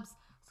clubs.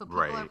 So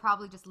people are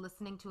probably just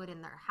listening to it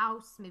in their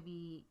house,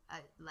 maybe,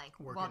 like,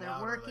 while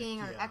they're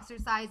working or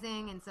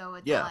exercising. And so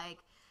it's like,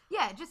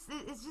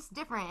 it's just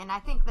different. And I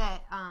think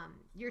that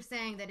you're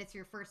saying that it's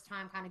your first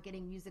time kind of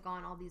getting music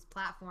on all these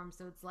platforms.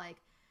 So it's like,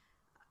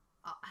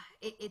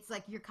 it's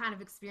like you're kind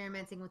of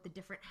experimenting with the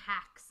different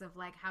hacks of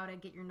like how to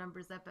get your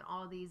numbers up in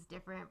all these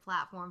different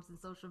platforms and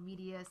social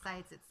media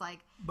sites. It's like,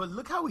 but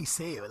look how we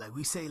say it. Like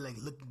we say, like,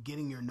 look,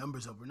 getting your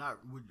numbers up.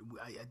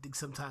 I think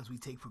sometimes we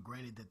take for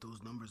granted that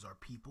those numbers are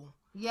people.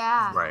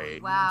 Yeah.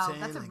 Right. Wow. You know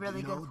that's a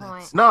really good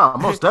point. No,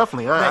 most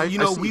definitely.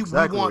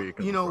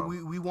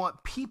 We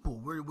want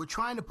people. We're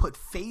trying to put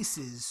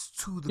faces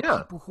to the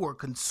people who are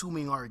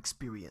consuming our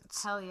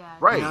experience. Hell yeah.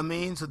 Right. You know what I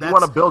mean? So you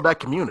want to build that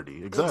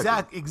community.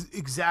 Exactly.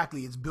 Exactly.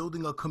 It's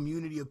building a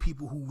community of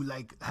people who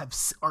like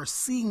are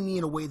seeing me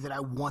in a way that I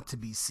want to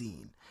be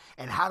seen,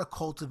 and how to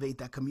cultivate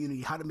that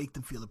community, how to make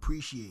them feel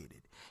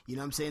appreciated. You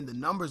know what I'm saying? The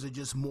numbers are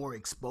just more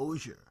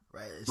exposure.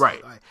 Right.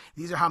 Like, all right.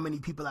 These are how many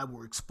people I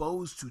were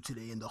exposed to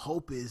today, and the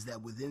hope is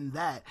that within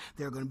that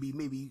there are going to be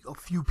maybe a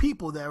few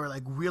people that are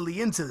like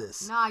really into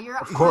this. Nah, you're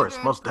of course,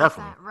 most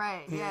definitely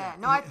right. Yeah.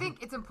 No, I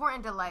think it's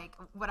important to like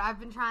what I've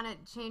been trying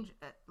to change,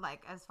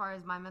 like as far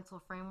as my mental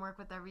framework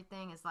with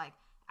everything is like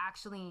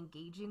actually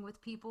engaging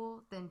with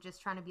people than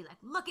just trying to be like,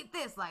 look at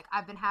this. Like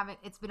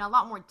it's been a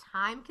lot more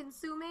time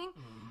consuming,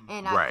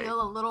 and I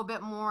feel a little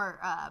bit more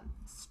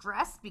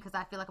stressed because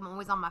I feel like I'm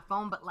always on my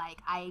phone, but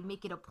like I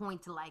make it a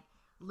point to like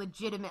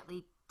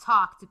legitimately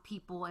talk to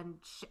people and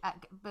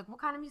like, what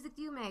kind of music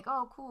do you make?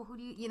 Oh, cool. Who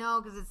do you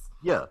know? Because it's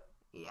I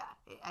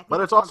think but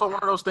it's also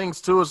one of those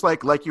things too. It's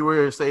like you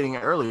were stating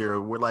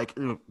earlier, we're like,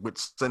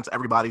 since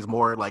everybody's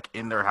more like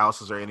in their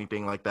houses or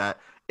anything like that,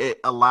 it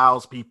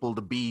allows people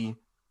to be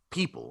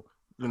people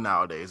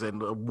nowadays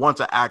and want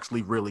to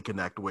actually really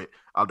connect with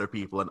other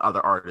people and other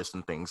artists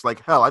and things.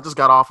 Like, hell, I just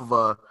got off of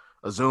a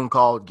Zoom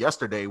call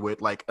yesterday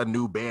with like a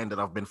new band that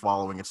I've been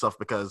following and stuff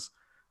because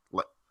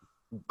like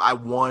I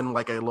won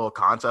like a little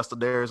contest of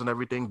theirs and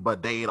everything,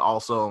 but they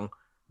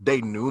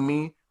knew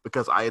me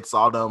because I had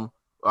saw them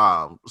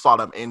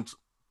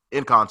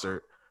in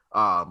concert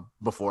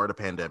before the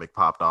pandemic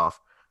popped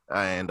off,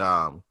 and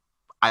I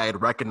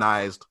had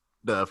recognized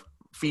the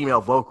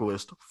female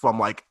vocalist from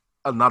like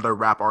another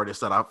rap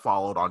artist that I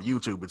followed on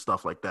YouTube and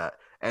stuff like that,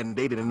 and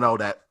they didn't know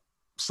that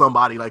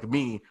somebody like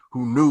me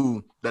who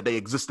knew that they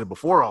existed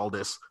before all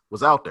this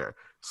was out there.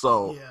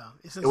 So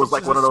it was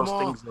like one of those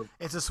things.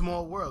 It's a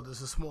small world.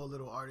 It's a small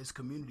little artist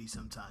community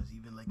sometimes,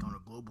 even like on a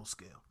global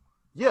scale.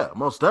 Yeah,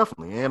 most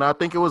definitely. And I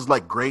think it was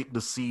like great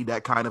to see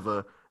that kind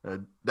of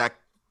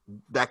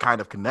that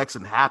kind of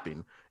connection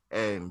happen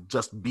and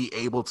just be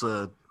able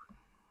to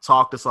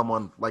talk to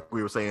someone, like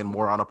we were saying,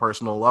 more on a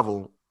personal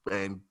level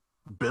and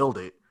build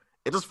it.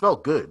 It just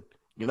felt good,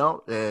 you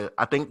know?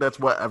 I think that's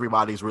what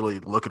everybody's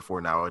really looking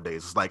for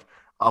nowadays. It's like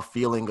a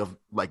feeling of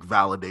like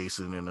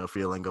validation and a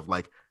feeling of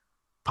like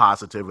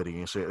positivity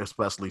and shit,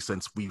 especially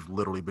since we've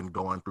literally been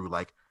going through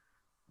like,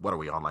 what are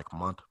we on, like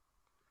month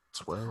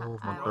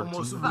 12, month 13?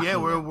 Almost, yeah,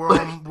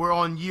 we're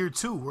on year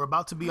 2. We're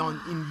about to be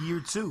in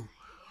year 2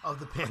 of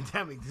the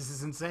pandemic. This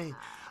is insane.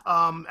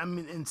 I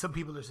mean, and some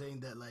people are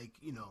saying that like,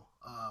 you know,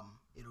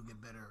 it'll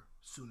get better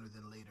sooner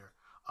than later.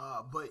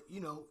 But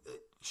you know,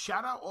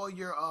 shout out all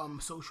your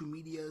social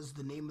medias,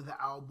 the name of the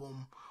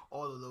album,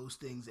 all of those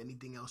things.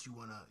 Anything else you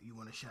wanna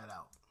shout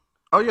out?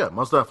 Oh yeah,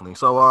 most definitely.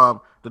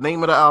 So the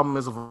name of the album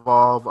is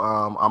Evolve.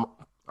 I'm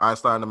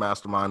Einstein the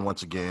Mastermind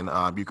once again.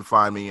 You can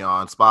find me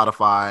on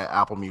Spotify,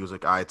 Apple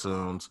Music,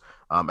 iTunes,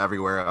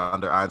 everywhere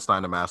under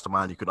Einstein the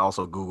Mastermind. You can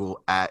also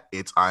Google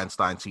 @It's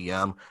Einstein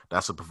TM.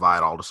 That's to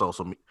provide all the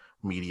social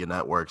media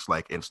networks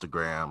like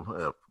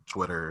Instagram,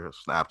 Twitter,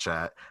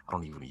 Snapchat. I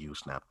don't even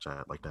use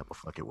Snapchat like that, but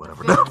fuck it,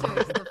 whatever.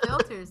 The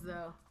filters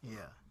though.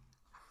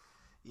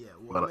 Yeah,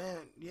 well,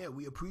 man,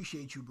 we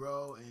appreciate you,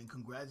 bro, and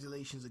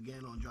congratulations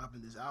again on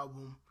dropping this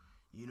album.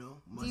 You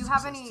know, do you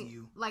have any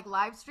like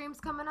live streams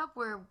coming up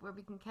where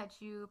we can catch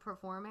you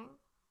performing?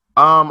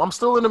 I'm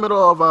still in the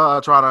middle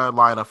of trying to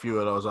line a few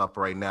of those up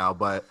right now,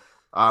 but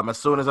as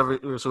soon as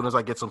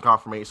I get some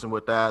confirmation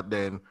with that,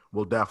 then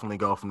we'll definitely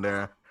go from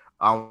there.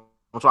 I'm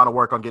trying to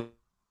work on getting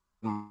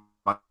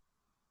my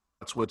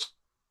Twitch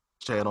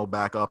channel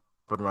back up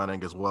and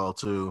running as well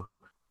too.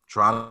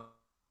 Trying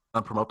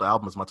to promote the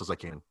album as much as I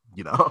can,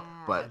 you know. Yeah,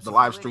 but the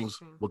live streams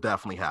will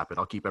definitely happen.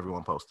 I'll keep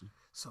everyone posted.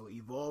 So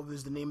Evolve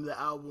is the name of the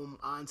album.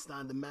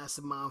 Einstein the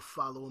Mastermind.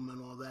 Follow him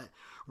and all that.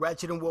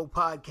 Ratchet and Woke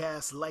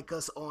Podcast. Like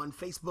us on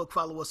Facebook.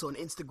 Follow us on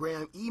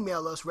Instagram.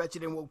 Email us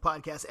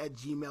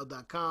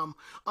ratchetandwokepodcast@gmail.com.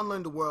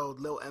 Unlearn the world.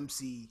 Lil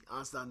MC.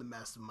 Einstein the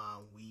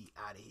Mastermind. We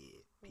out of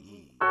here.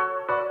 Peace.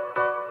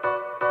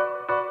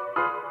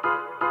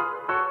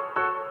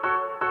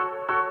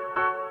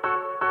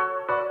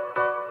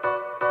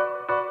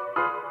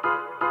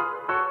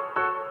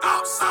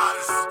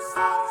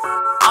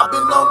 I've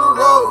been on the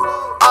road,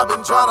 I've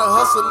been trying to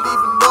hustle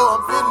even though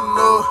I'm feeling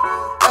low.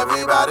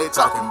 Everybody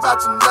talking about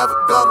you never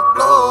gonna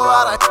blow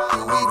out.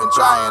 You even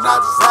trying, I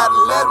just had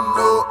to let them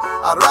know.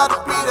 I'd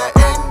rather be that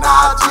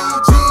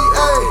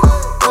N-I-G-G-A.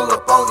 Pull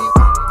up on you,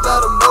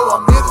 let them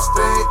know I'm here to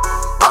stay.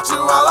 Watch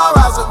you while I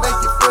rise and make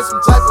you feel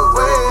some type of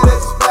way.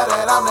 They just mad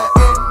that I'm that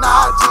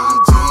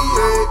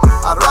N-I-G-G-A.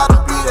 I'd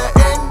rather be that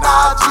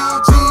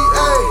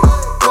N-I-G-G-A.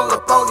 Pull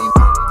up on you,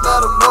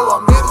 let them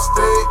know I'm here to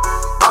stay.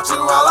 Watch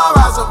you while I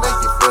rise and make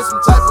you feel some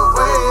type of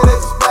way. They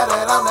just mad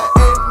that I'm that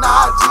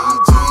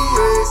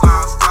N-I-G-G-A.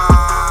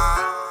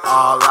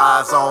 All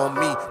eyes on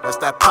me, that's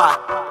that pot.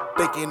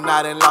 Thinking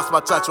I done lost my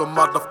touch with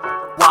motherfucker.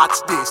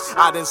 Watch this,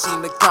 I done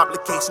seen the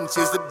complications,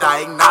 here's the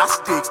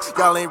diagnostics.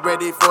 Y'all ain't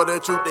ready for the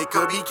truth, they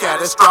could be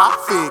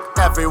catastrophic.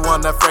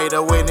 Everyone afraid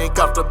of winning,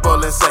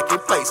 comfortable in second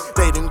place.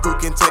 They done grew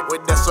content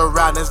with their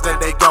surroundings, then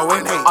they go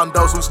and hate on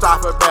those who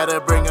stop it, better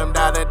bring them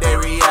down to their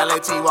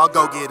reality. While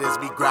go-getters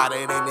be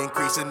grinding and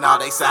increasing all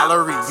their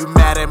salaries. You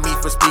mad at me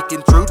for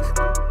speaking truth?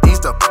 These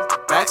the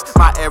facts.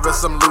 My era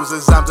some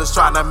losers, I'm just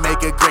trying to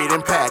make a great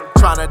impact.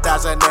 Trying to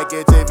dodge that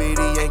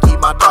negativity and keep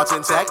my thoughts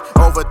intact.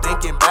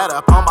 Overthinking better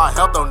upon my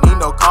health, don't need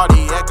no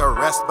cardiac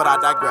arrest. But I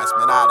digress,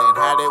 man, I done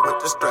had it with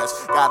the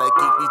stress. Gotta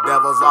keep these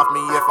devils off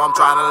me if I'm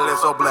trying to live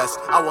so blessed.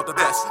 I want the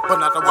best, but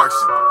not the worst.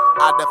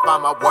 I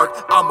define my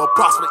worth, I'ma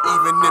prosper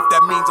even if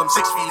that means I'm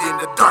 6 feet in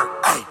the dirt.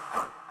 Hey,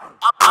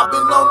 I've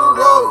been on the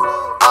road,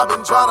 I've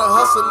been trying to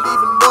hustle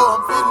even though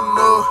I'm feeling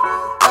low.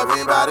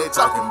 Everybody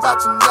talking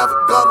about you never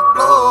gonna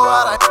blow.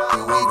 Out of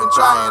you even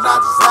trying, I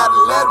just had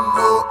to let them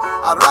know.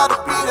 I'd rather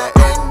be the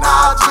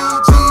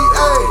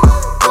N-I-G-G-A.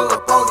 Pull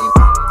up on these,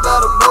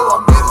 let them know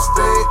I'm here to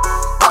stay.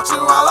 Watch you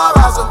while I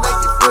rise and make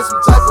you feel some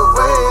type of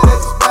way. They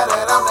just mad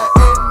that I'm the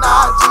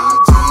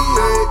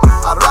N-I-G-G-A.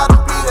 I'd rather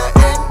be the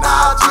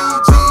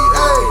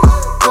N-I-G-G-A.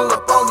 Pull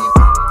up on these,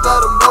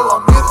 let them know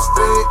I'm here to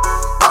stay.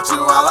 Watch you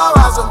while I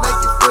rise and make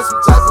you feel some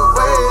type of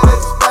way. They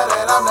just mad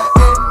that I'm the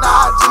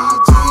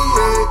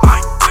N-I-G-G-A.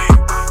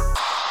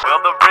 Will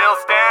the real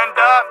stand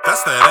up?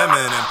 That's that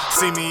Eminem.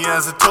 See me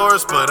as a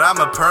tourist, but I'm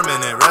a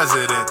permanent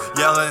resident.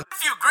 Yelling,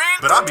 if you green,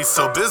 but I be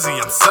so busy,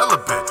 I'm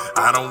celibate.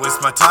 I don't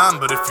waste my time,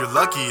 but if you're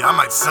lucky, I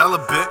might sell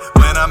a bit.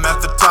 When I'm at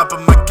the top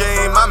of my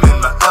game, I'm in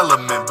my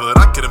element. But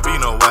I couldn't be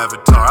no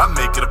avatar, I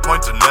make it a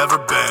point to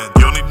never bend.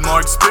 You'll need more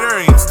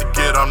experience to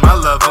get on my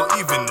level.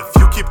 Even if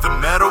you keep the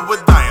medal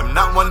with, I am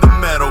not one to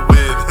meddle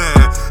with.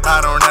 I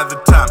don't have the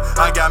time,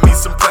 I got me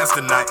some plans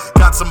tonight.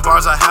 Got some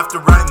bars I have to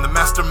write in the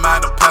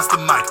mastermind, I'll pass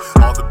the mic.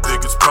 All the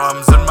biggest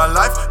problems in my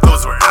life,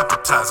 those were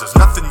appetizers.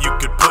 Nothing you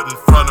could put in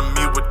front of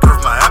me would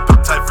curve my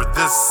appetite for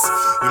this.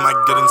 You might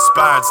get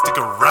inspired, stick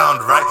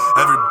around, right?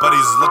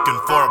 Everybody's looking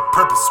for a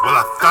purpose, well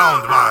I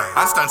found mine.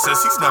 Einstein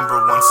says he's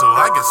number one, so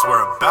I guess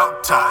we're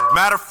about tied.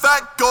 Matter of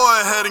fact, go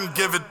ahead and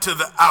give it to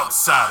the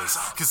outsiders,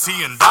 cause he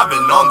and I've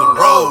been on the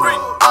road.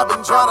 I've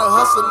been trying to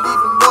hustle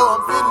even though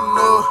I'm feeling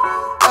low.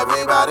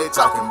 Everybody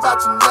talking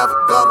about you never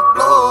gonna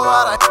blow.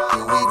 Out of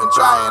you even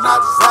trying, I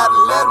just had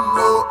to let them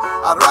know.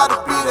 I'd rather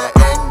be the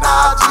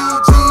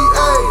N-I-G-G